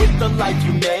up with the life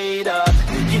you made up.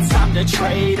 It's time to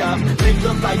trade up, live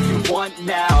the life you want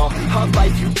now, a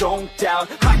life you don't doubt.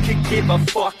 I could give a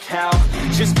fuck how,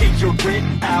 just get your grit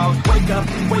out. Wake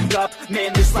up,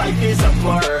 man, this life is a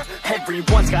blur.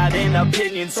 Everyone's got an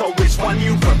opinion, so which one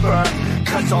you prefer?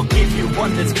 Cause I'll give you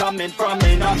one that's coming from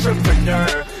an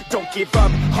entrepreneur. Don't give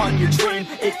up on your dream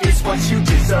if it's what you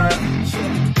deserve.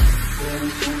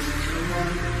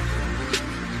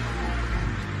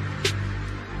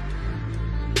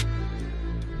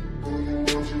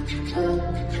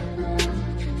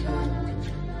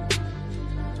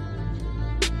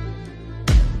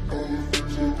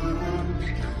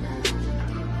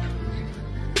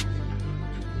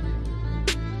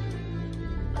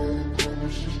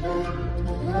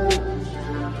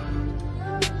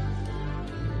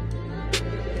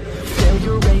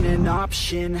 Failure ain't an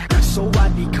option, so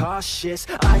I'd be cautious.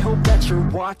 I hope that you're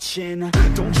watching,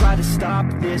 don't try to stop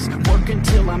this. Work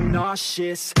until I'm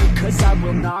nauseous, cause I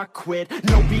will not quit.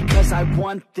 No, because I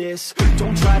want this,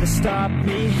 don't try to stop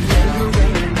me. Failure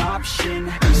ain't an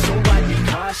option, so I'd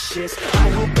be cautious. I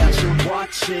hope that you're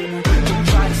watching, don't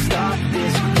try to stop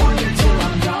this. Work until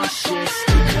I'm nauseous,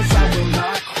 cause I will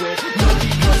not quit. No,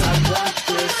 because I want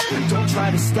this, don't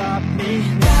try to stop me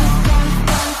now.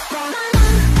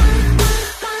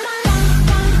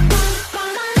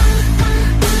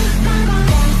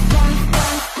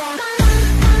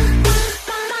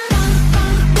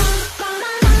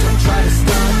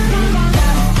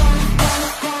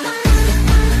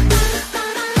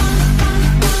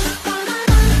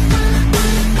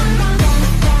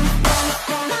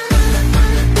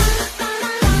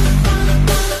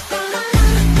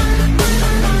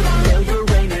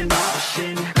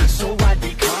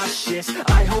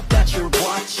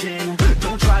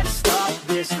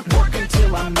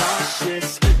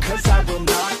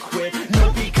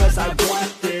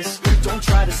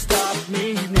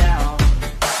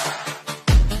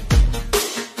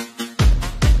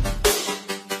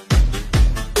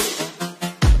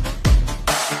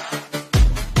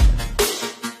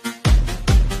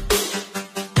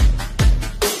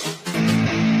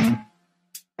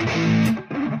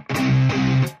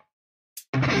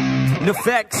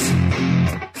 effects.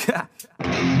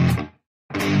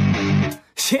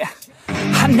 Yeah.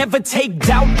 I never take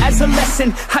doubt as a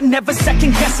lesson. I never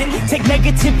second guess it. Take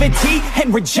negativity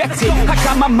and reject it. I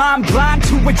got my mind blind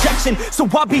to rejection, so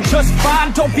I'll be just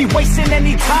fine. Don't be wasting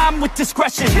any time with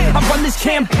discretion. I run this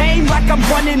campaign like I'm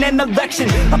running an election.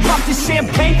 I pop this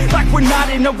champagne like we're not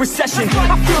in a recession.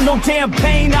 I feel no damn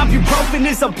pain. Ibuprofen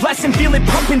is a blessing. Feel it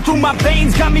pumping through my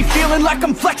veins. Got me feeling like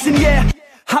I'm flexing, yeah.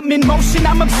 I'm in motion,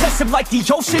 I'm obsessive like the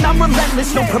ocean, I'm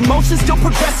relentless. No promotion, still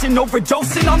progressing,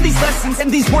 overdosing on these lessons. And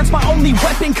these words my only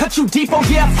weapon, cut you deep, oh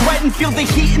yeah, I threaten. Feel the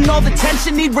heat and all the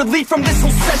tension, need relief from this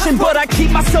whole session. But I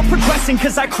keep myself progressing,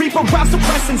 cause I creep around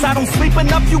suppressants. I don't sleep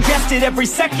enough, you guessed it, every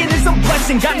second is a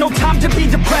blessing. Got no time to be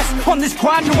depressed, on this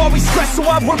grind you always stress. So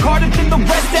I work harder than the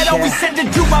rest, that always said to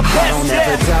do my best. I don't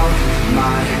ever doubt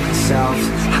myself,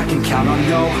 I can count on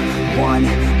no one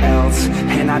else.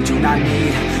 And I do not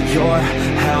need your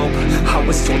help, I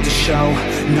was told to show,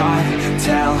 not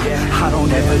tell. I don't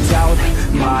ever doubt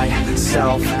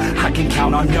myself, I can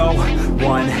count on no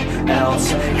one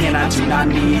else. And I do not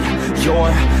need your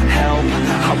help,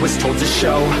 I was told to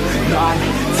show, not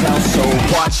tell. So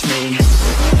watch me.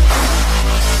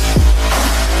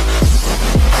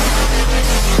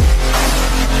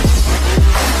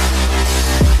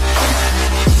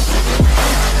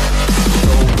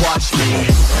 So watch me.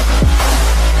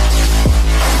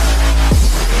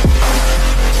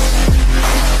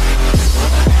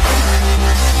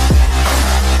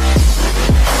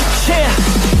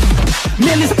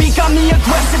 Man, this beat got me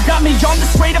aggressive, got me on the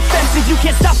straight offensive. You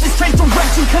can't stop this train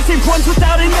direction, cause it runs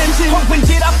without an engine. Oh, when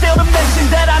did I fail to mention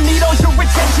that I need all your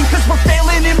attention? Cause we're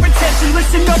failing in retention,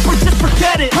 listen up or just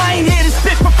forget it. I ain't here to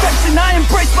spit perfection, I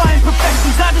embrace my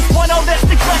imperfections. I just want all that's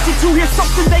neglected to hear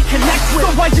something they connect with.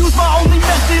 So I use my only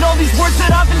method, all these words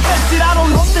that I've invested. I don't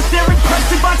hope that they're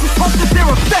impressive, I just hope that they're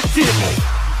effective.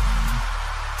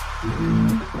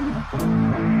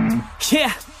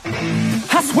 Yeah,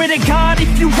 I swear to God,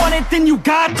 if you want it, then you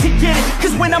got to get it.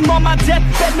 Cause when I'm on my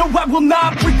deathbed, no, I will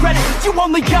not regret it. You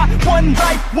only got one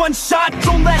life, one shot,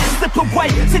 don't let it slip away.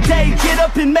 Today, get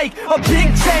up and make a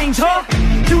big change, huh?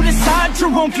 You decide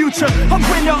your own future, a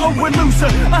winner or a loser,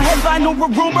 a headline or a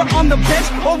rumor, on the bench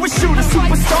or a shooter,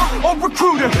 superstar or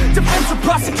recruiter, defensive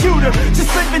prosecutor,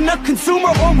 just living a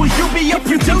consumer, or will you be a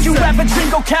producer? If you think you have a dream,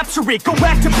 go capture it, go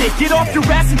activate, get off your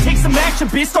ass and take some action,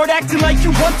 bitch. Start acting like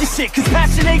you want this shit, cause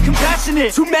passion ain't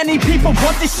compassionate. Too many people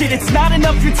want this shit, it's not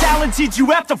enough you're talented,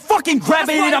 you have to fucking grab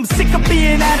it. I'm sick of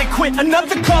being adequate,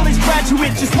 another college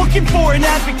graduate, just looking for an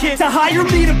advocate to hire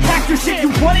me to pack your shit. You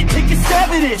want it, take a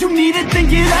stab at it, you need it, then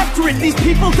get after it. These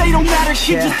people, they don't matter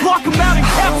shit, just block them out and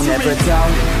capture it. I don't ever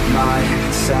doubt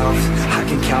myself, I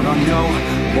can count on no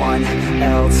one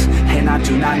else. And I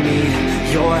do not need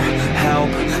your help,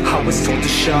 I was told to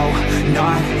show,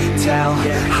 not tell.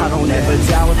 I don't ever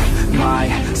doubt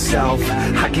myself,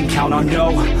 I can count on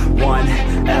no one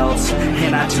else.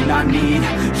 And I do not need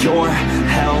your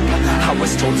help, I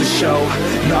was told to show,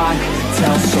 not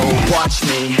tell. So watch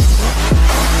me.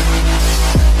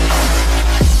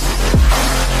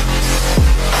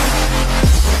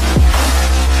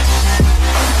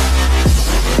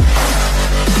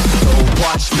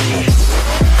 Watch me.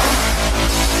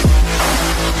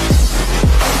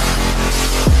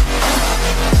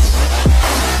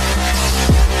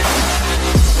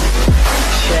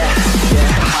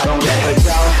 I don't ever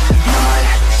doubt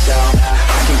myself,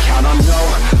 I can count on no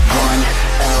one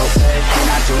else. And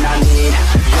I do not need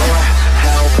your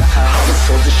help, I was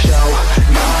told to show,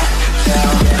 not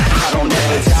tell. I don't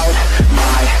ever doubt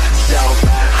myself,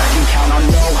 I can count on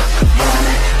no one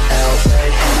else.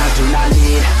 And I do not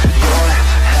need your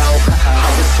help, I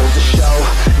was told to show,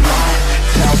 not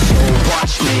tell. So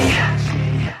watch me.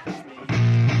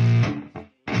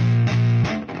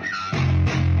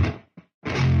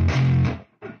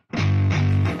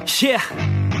 Yeah,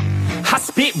 I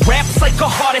spit raps like a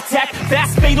heart attack,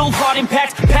 fast fatal heart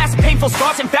impact, past painful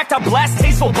scars. In fact, I blast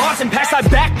tasteful bars and packs. I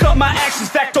back up my actions,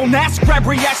 fact don't ask, grab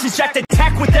reactions, jacked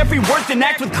attack with every word, then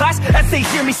act with class as they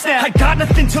hear me snap. I got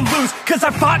nothing to lose, cause I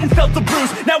fought and felt the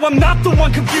bruise. Now I'm not the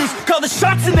one confused, call the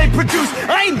shots and they produce.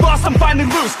 I ain't lost, I'm finally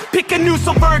loose, pick a new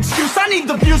silver excuse. I need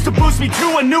the views to boost me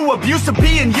to a new abuse of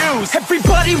being used.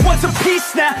 Everybody wants a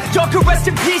piece now, y'all can rest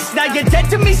in peace now. You're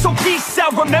dead to me, so peace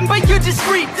out, remember you're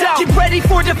discreet out. Get ready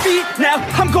for defeat now,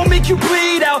 I'm gonna make you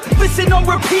bleed out. Listen on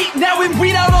repeat now and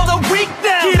weed out all the weak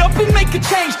now. Get up and make a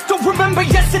change, don't remember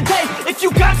yesterday. If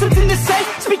you got something to say,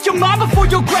 speak your mind before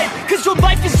your grave. Cause your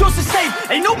life is yours to save,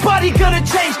 ain't nobody gonna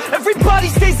change. Everybody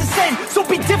stays the same, so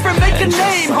be different, make a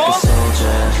name, huh?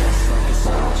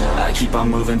 I keep on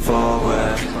moving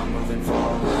forward,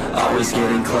 always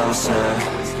getting closer.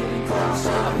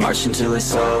 I march until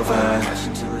it's over.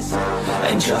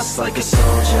 And just like a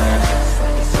soldier,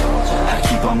 I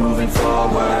keep on moving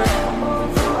forward,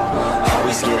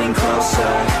 always getting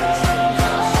closer.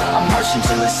 I march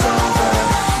until it's over.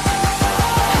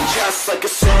 And just like a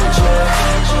soldier,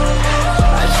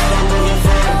 I keep on moving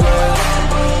forward,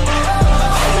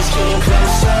 always getting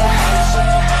closer.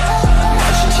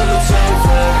 March until it's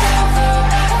over.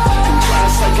 And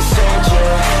just like a soldier,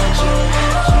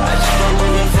 I keep on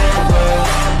moving forward,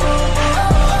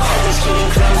 always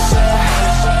getting closer.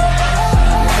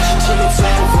 March until it's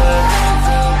over.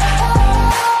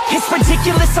 It's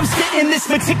ridiculous, I'm spitting this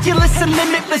meticulous and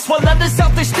limitless, while others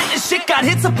out there spitting shit got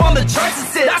hits up on the charts and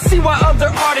shit. I see why other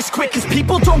artists quit, cause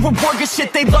people don't reward good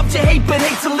shit. They love to hate but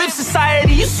hate to live.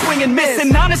 Society, you swing and miss.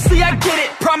 And honestly, I get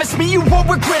it, promise me you won't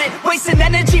regret it. Wasting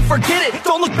energy, forget it,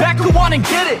 don't look back, go on and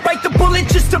get it. Bite the bullet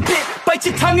just a bit, bite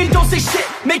your tongue and don't say shit.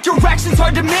 Make your actions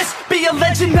hard to miss, be a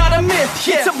legend, not a myth.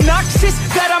 Yeah. It's obnoxious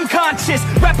that I'm conscious,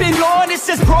 rapping honest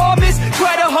as promise.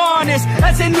 Try to harness,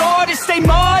 as an artist, stay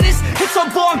modest. It's a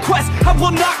long quest, I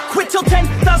will not quit till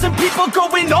 10,000 people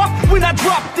going off when I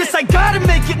drop this. I gotta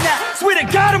make it now, swear to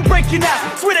God I'm breaking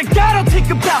out. Swear to God I'll take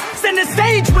a bow, stand the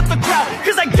stage with the crowd,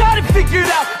 cause I got it figured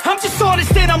out. I'm just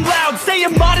honest and I'm loud,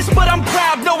 saying modest but I'm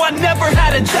proud. No, I never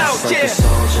had a doubt, just like a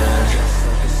soldier,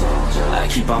 I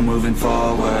keep on moving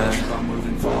forward,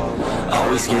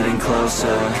 always getting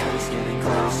closer.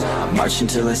 I march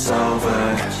until it's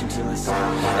over.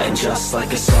 And just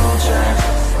like a soldier,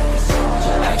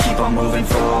 I keep on moving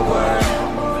forward,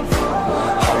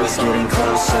 always getting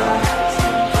closer.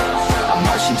 I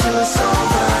march until it's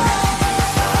over.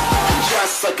 And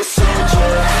just like a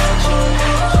soldier,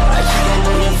 I keep on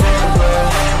moving forward,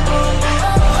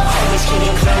 always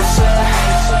getting closer.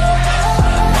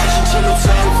 I march until it's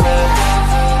over.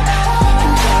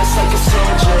 And just like a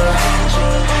soldier,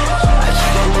 I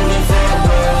keep on moving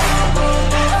forward,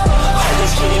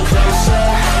 always getting closer.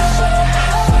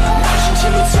 I march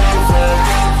until it's over.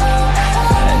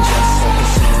 And just like a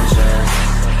soldier,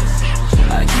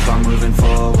 I keep on moving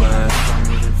forward,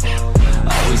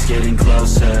 always getting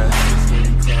closer.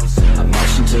 I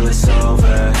march until it's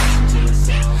over.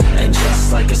 And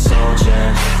just like a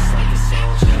soldier,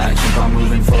 I keep on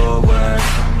moving forward,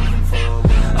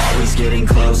 always getting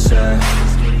closer.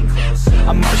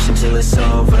 I march until it's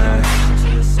over.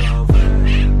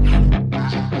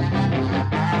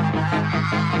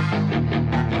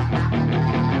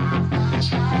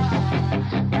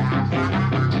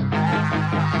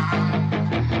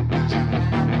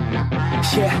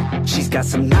 Yeah, she's got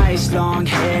some nice long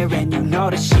hair, and you know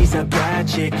that she's a bad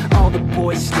chick. All the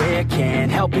boys stare,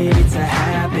 can't help it, it's a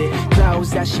habit.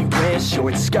 Clothes that she wears,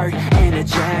 short skirt and a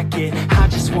jacket. I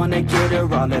just wanna get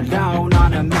her all alone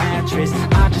on a mattress.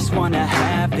 I just wanna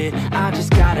have it, I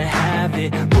just gotta have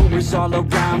it. Rumors all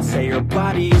around say her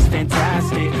body is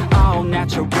fantastic, all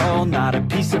natural, not a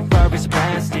piece of fur is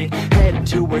plastic. Head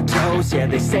to her toes, yeah,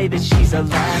 they say that she's a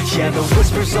latch. Yeah, the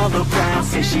whispers all around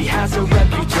say she has a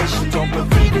reputation. Don't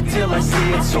believe it till I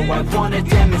see it, so I want a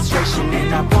demonstration.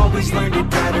 And I've always learned it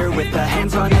better with a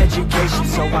hands-on education.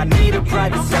 So I need a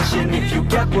private session if you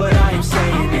get what I am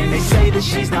saying. And they say that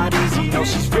she's not easy, no,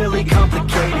 she's really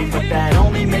complicated, but that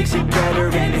only makes it better,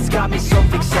 and it's got me so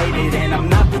fixated. And I'm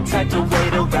not the type to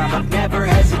wait around, I've never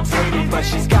hesitated, but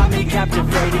she's got me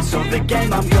captivated, so the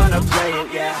game, I'm gonna play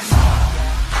it, yeah.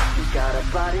 She's got a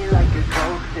body like a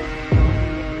coke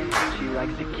thing, she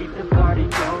likes to keep the party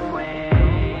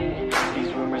going.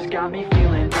 These rumors got me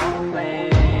feeling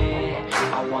lonely,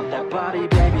 I want that body,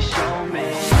 baby, show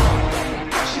me.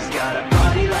 She's got a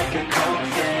body like a coke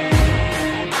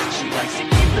thing, she likes to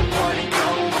keep the party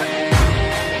going.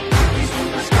 These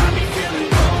rumors got me feeling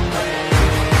lonely,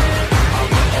 I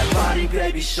want that body,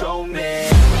 baby, show me.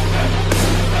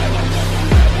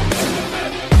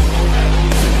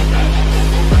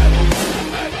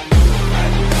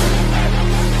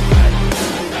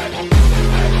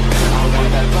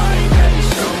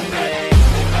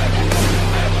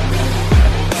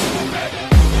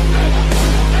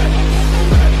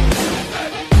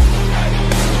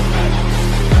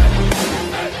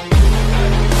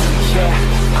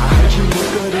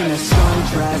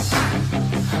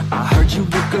 I heard you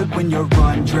look good when you're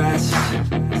undressed.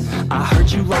 I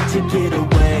heard you like to get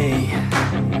away.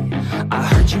 I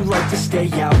heard you like to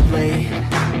stay out late.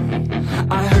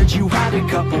 I heard you had a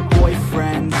couple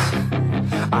boyfriends.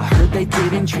 I heard they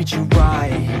didn't treat you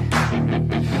right.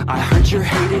 I heard you're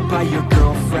hated by your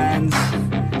girlfriends,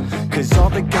 cause all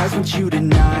the guys want you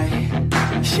tonight.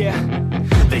 Yeah,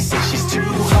 they say she's too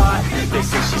hot, they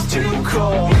say she's too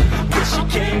cold. Where she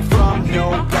came from,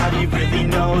 nobody really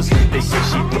knows. They say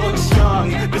she looks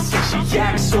young, but say she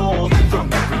acts old.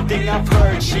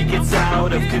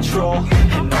 out of control.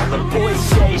 And all the boys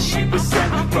say she was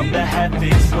sent from the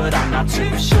heavens, but I'm not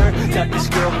too sure that this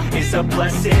girl is a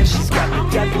blessing. She's got the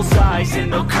devil's eyes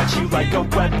and they'll cut you like a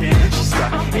weapon. She's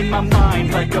stuck in my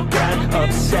mind like a bad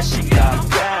obsession. Got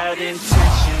bad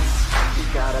intentions. She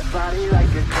got a body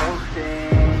like a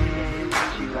coffin.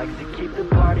 She likes to keep the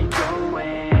party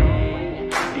going.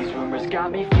 These rumors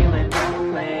got me feeling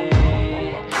lonely.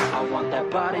 I want that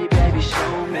body, baby,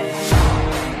 show me.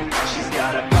 She's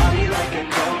got a body like a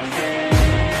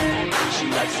coffin. She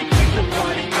likes to keep the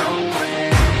party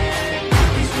going.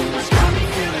 These rumors got me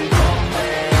feeling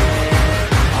lonely.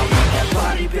 I want that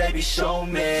body, baby, show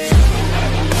me.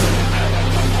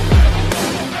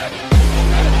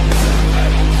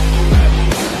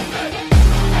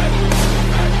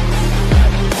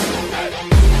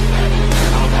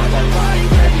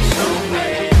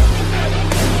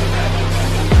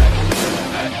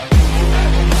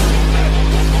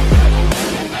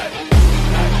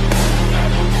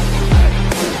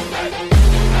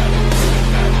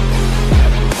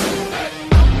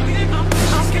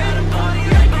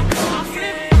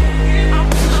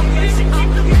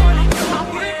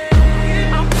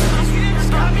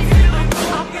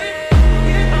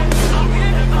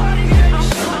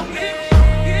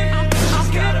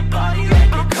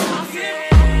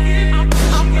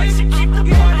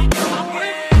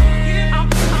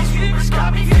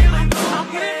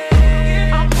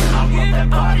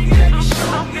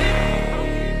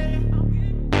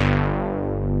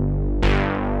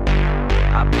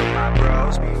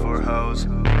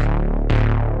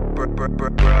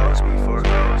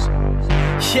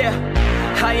 Yeah,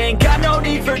 I ain't got no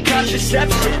need for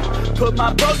contraception. Put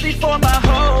my bros before my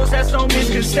hoes, that's no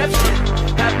misconception.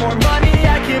 Have more money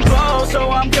I can blow,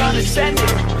 so I'm gonna send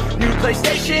it. New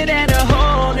PlayStation and a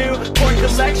whole new porn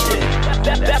collection.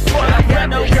 That's what I got,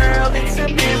 no girl, it's a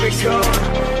miracle.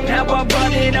 Now I'm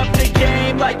running up the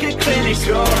game like a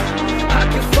clinical. I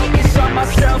can focus on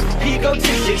myself,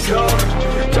 egotistical.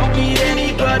 Don't need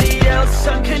anybody else,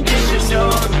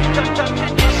 unconditional.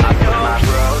 I put my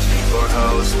bros before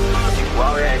hoes, you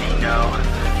already know.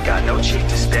 Got no cheek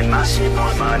to spend my shit,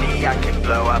 more money I can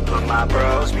blow. I put my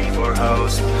bros before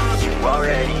hoes, you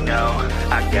already know.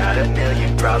 I got a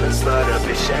million problems, but a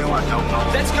bitch ain't want no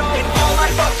more. Let's go. And all I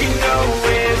fucking know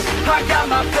is I got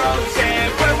my bros,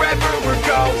 and wherever we're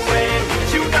going,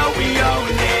 you know we own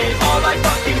it. All I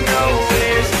fucking know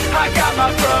is I got my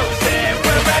bros, and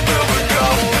wherever we're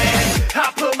going,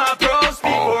 I put my bros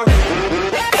before.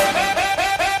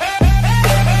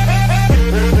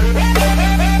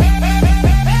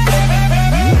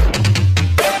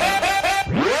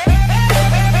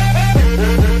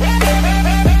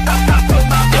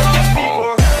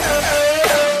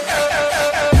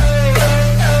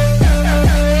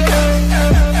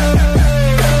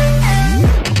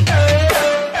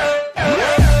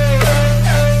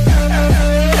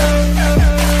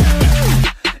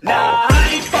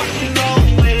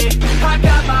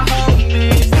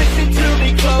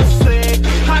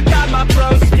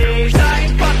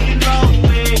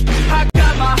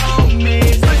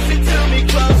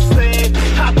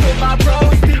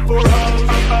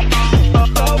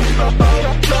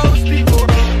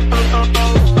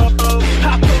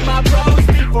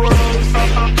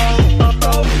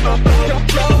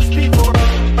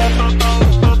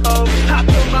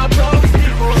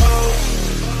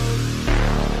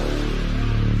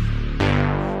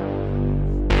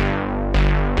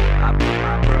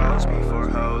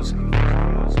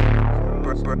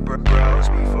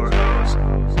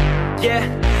 Yeah,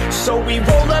 so we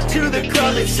roll up to the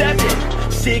club at 7.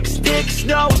 6 dicks,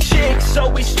 no chicks, so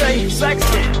we straight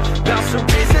flexing. Bouncer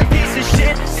is a piece of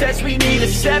shit, says we need a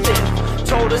 7.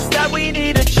 Told us that we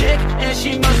need a chick, and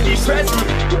she must be present.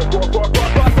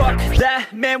 Fuck that,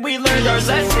 man, we learned our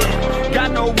lesson.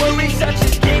 Got no worries, such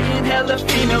as getting hella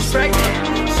females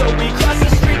pregnant. So we cross the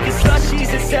street and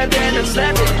slushies at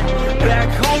 7-Eleven. Back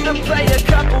home to play a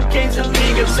couple games of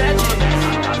League of Legends.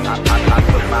 I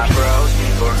put my bros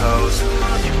before hoes,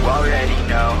 you already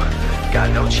know.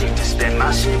 Got no cheek to spend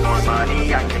my shit, more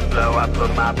money I can blow. I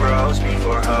put my bros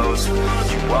before hoes,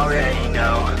 you already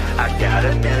know. I got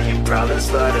a million problems,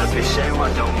 but a bitch ain't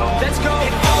want no more. Let's go.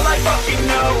 And all I fucking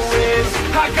know is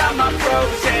I got my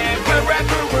bros, and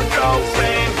wherever we're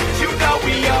going, you know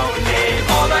we own it.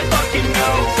 All I fucking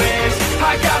know is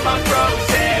I got my bros,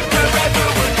 and wherever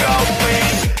we're going,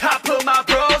 I put my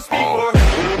bros before.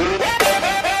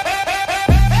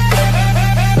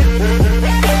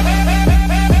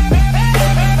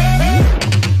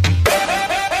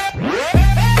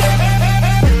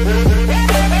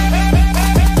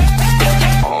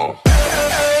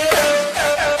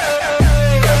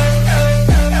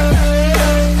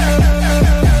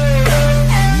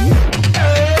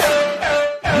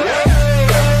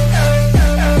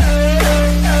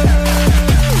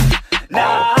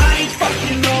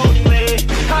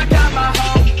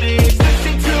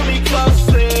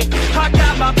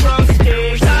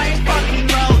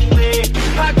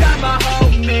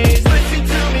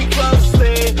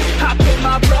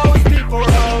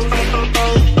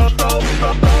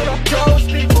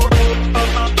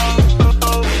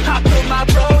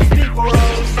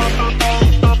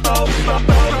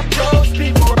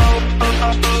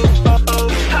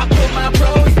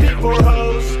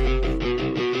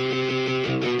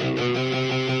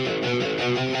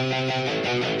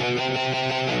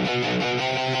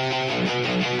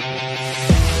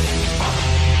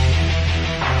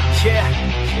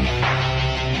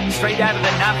 Straight out of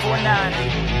the 949.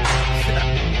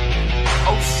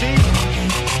 OC.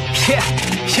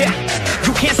 Yeah,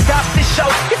 you can't stop this show.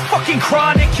 It's fucking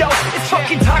chronic, yo. It's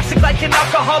fucking toxic like an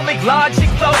alcoholic logic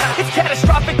flow. It's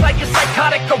catastrophic like a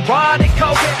psychotic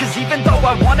erotico. Cause even though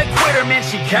I wanna quit her, man,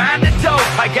 she kinda dope.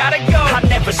 I gotta go. I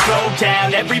never slow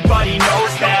down, everybody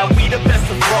knows now. We the best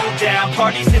to throw down,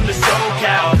 parties in the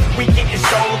SoCal. We getting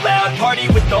so loud, party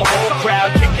with the whole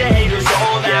crowd. Kick the haters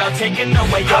all out, taking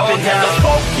away all doubt. I've been hella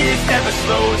focused, never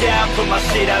slow down. Put my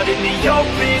shit out in the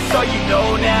open, so you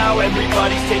know now.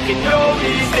 Everybody's taking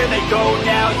notice, there they go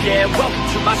now. Yeah, welcome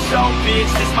to my show,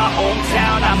 bitch. This my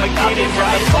hometown, I'ma get it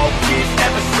right. Focus,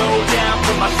 never slow down.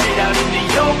 Put my shit out in the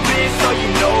open, so you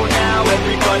know now.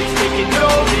 Everybody's taking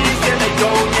notice, there they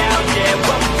go now. Yeah,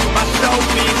 welcome to my show,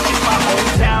 bitch. This my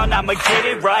hometown, I'ma get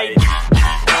it right.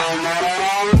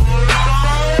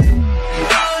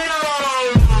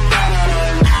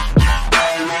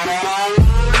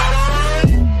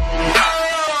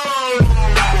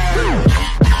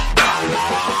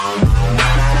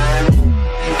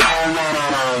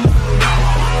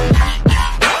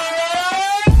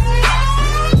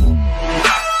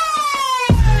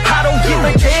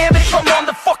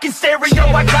 Stereo,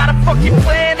 I got a fucking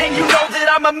plan, and you know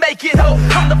that I'ma make it. Oh,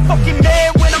 I'm the fucking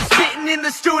man when I'm spitting in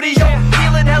the studio.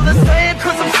 Feeling hella slam,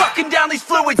 cause I'm sucking down these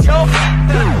fluids, yo.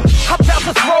 I'm about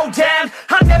to throw down,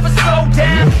 I never slow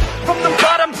down. From the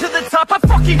bottom to the top, I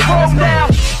fucking grow now.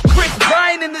 Chris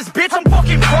Bryant in this bitch, I'm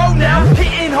fucking pro now.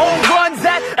 Hitting home runs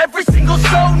at every single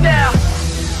show now.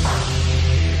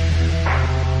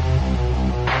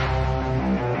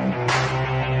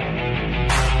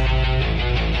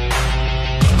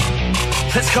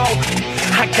 Let's go.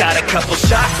 I got a couple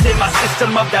shots in my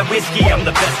system of that whiskey. I'm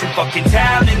the best in fucking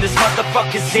town, in this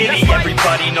motherfucking city.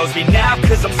 Everybody knows me now,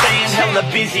 cause I'm staying hella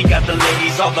busy. Got the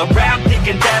ladies all around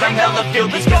thinking that I'm hella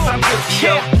filthy. Cause I'm guilty,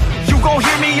 yo. You gon'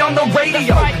 hear me on the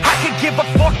radio. I could give a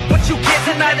fuck, but you can't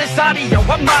deny this audio.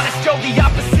 I'm honest, yo, the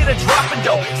opposite of dropping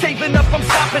dough. Saving up, I'm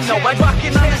stopping, no. I'm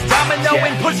rocking on this domino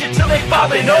and push it till they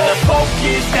falling. Never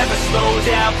focus, never slow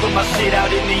down. Put my shit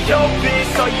out in the open,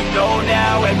 so you know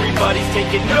now. Everybody's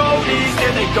taking notice,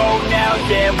 there they go now.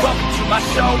 Yeah, welcome to my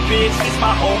show, bitch. This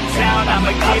my hometown,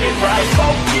 I'ma get it right.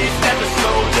 Focus, never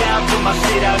slow down. Put my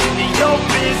shit out in the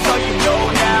open, so you know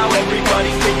now.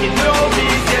 Everybody's taking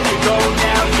notice, there they go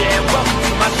now. Yeah, welcome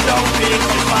to my show, bitch.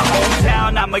 This my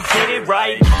hometown, I'ma get it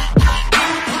right.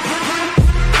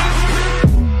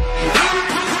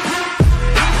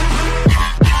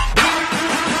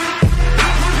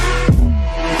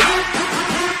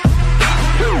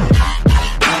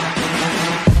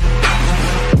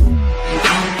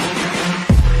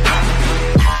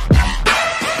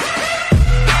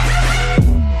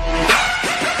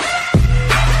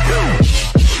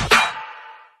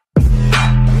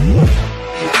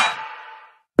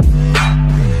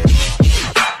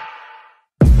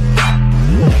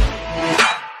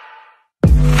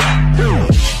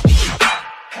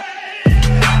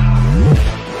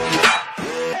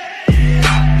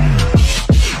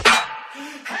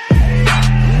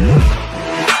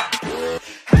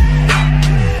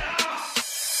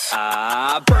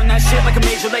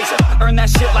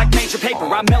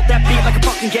 I melt that beat like a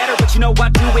fucking getter, but you know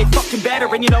I do it fucking better.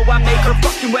 And you know I make her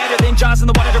fucking wetter than Jaws in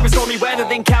the water during stormy weather.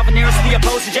 Than Calvin Harris, the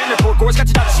opposing gender. Poor Gore's got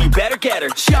you nuts, so you better get her.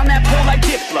 She on that pole like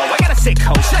Diplo. I got a sick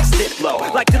hoe, she likes dip low.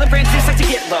 Like Dylan Francis likes to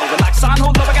get low. Relax on,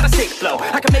 hold low, I got a sick flow.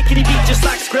 I can make any beat just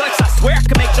like Skrillex. I swear I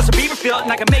can make Justin Bieber feel it.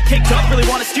 And I can make Kicked Up really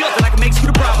wanna steal it. Then I can make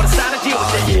Scooter Braun wanna sign a deal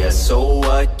with it. Yeah, so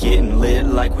what? Getting lit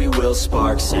like we Will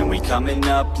Sparks. And we coming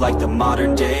up like the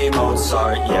modern day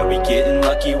Mozart. Yeah, we getting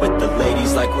lucky with the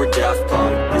ladies like we're Daft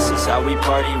Punk. This is how we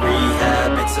party,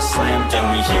 rehab, it's a slam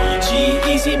dunk. We hear you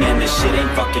G-Eazy, man, this shit ain't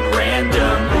fucking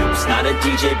random. Oops, not a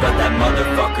DJ, but that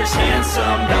motherfucker's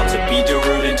handsome. About to be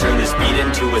Darude and turn this beat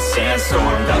into a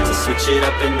sandstorm. About to switch it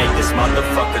up and make this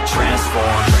motherfucker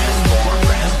transform.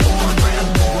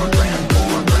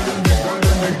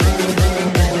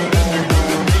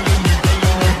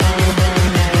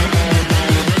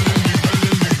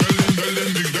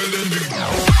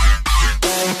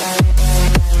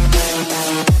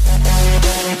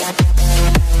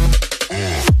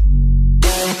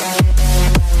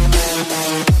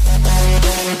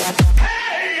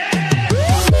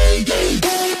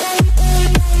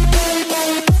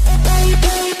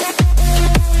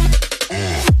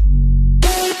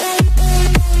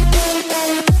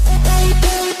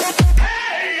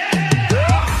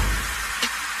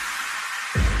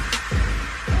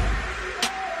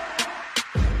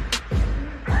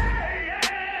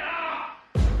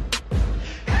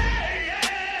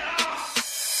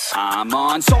 I'm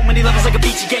on so many levels like a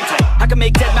beachy game type. I can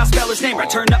make dead mouse spell his name right.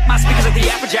 Turn up my speakers like the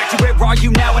Applejack. Where are you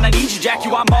now when I need you, Jack?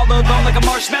 I'm all alone like a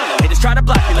marshmallow. Haters try to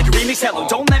block me like a remix hello.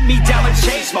 Don't let me down like the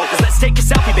Chainsmokers. Let's take a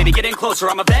selfie, baby, get in closer.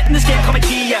 I'm a vet in this game, call me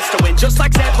Tiesto. And just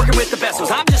like Zed, working with the bestos.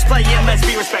 I'm just playing, let's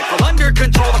be respectful. Under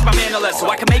control like my man Alesso.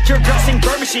 I can make your girl sing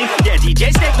Bird Machine. Yeah,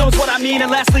 DJ Snake knows what I mean. And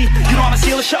lastly, you know I'ma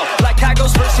steal a show like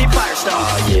Kygo's first seat Firestone.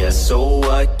 Yeah, so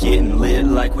what? Getting lit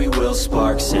like we Will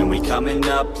Sparks. And we coming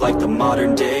up like the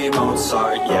modern day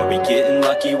Mozart. Yeah, we getting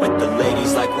lucky with the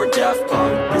ladies like we're Daft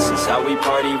Punk. This is how we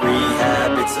party,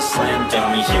 rehab, it's a slam dunk.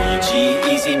 And we hear you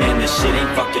G-Eazy, man, this shit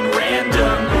ain't fucking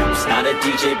random. Who's not a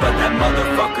DJ, but that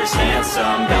motherfucker's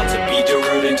handsome. About to be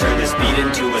Darude and turn this beat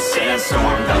into a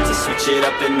sandstorm. About to switch it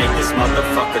up and make this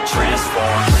motherfucker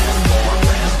transform.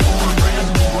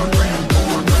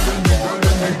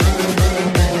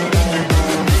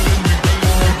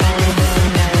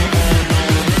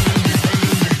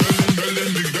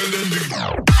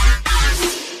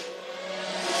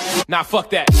 Nah, fuck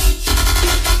that.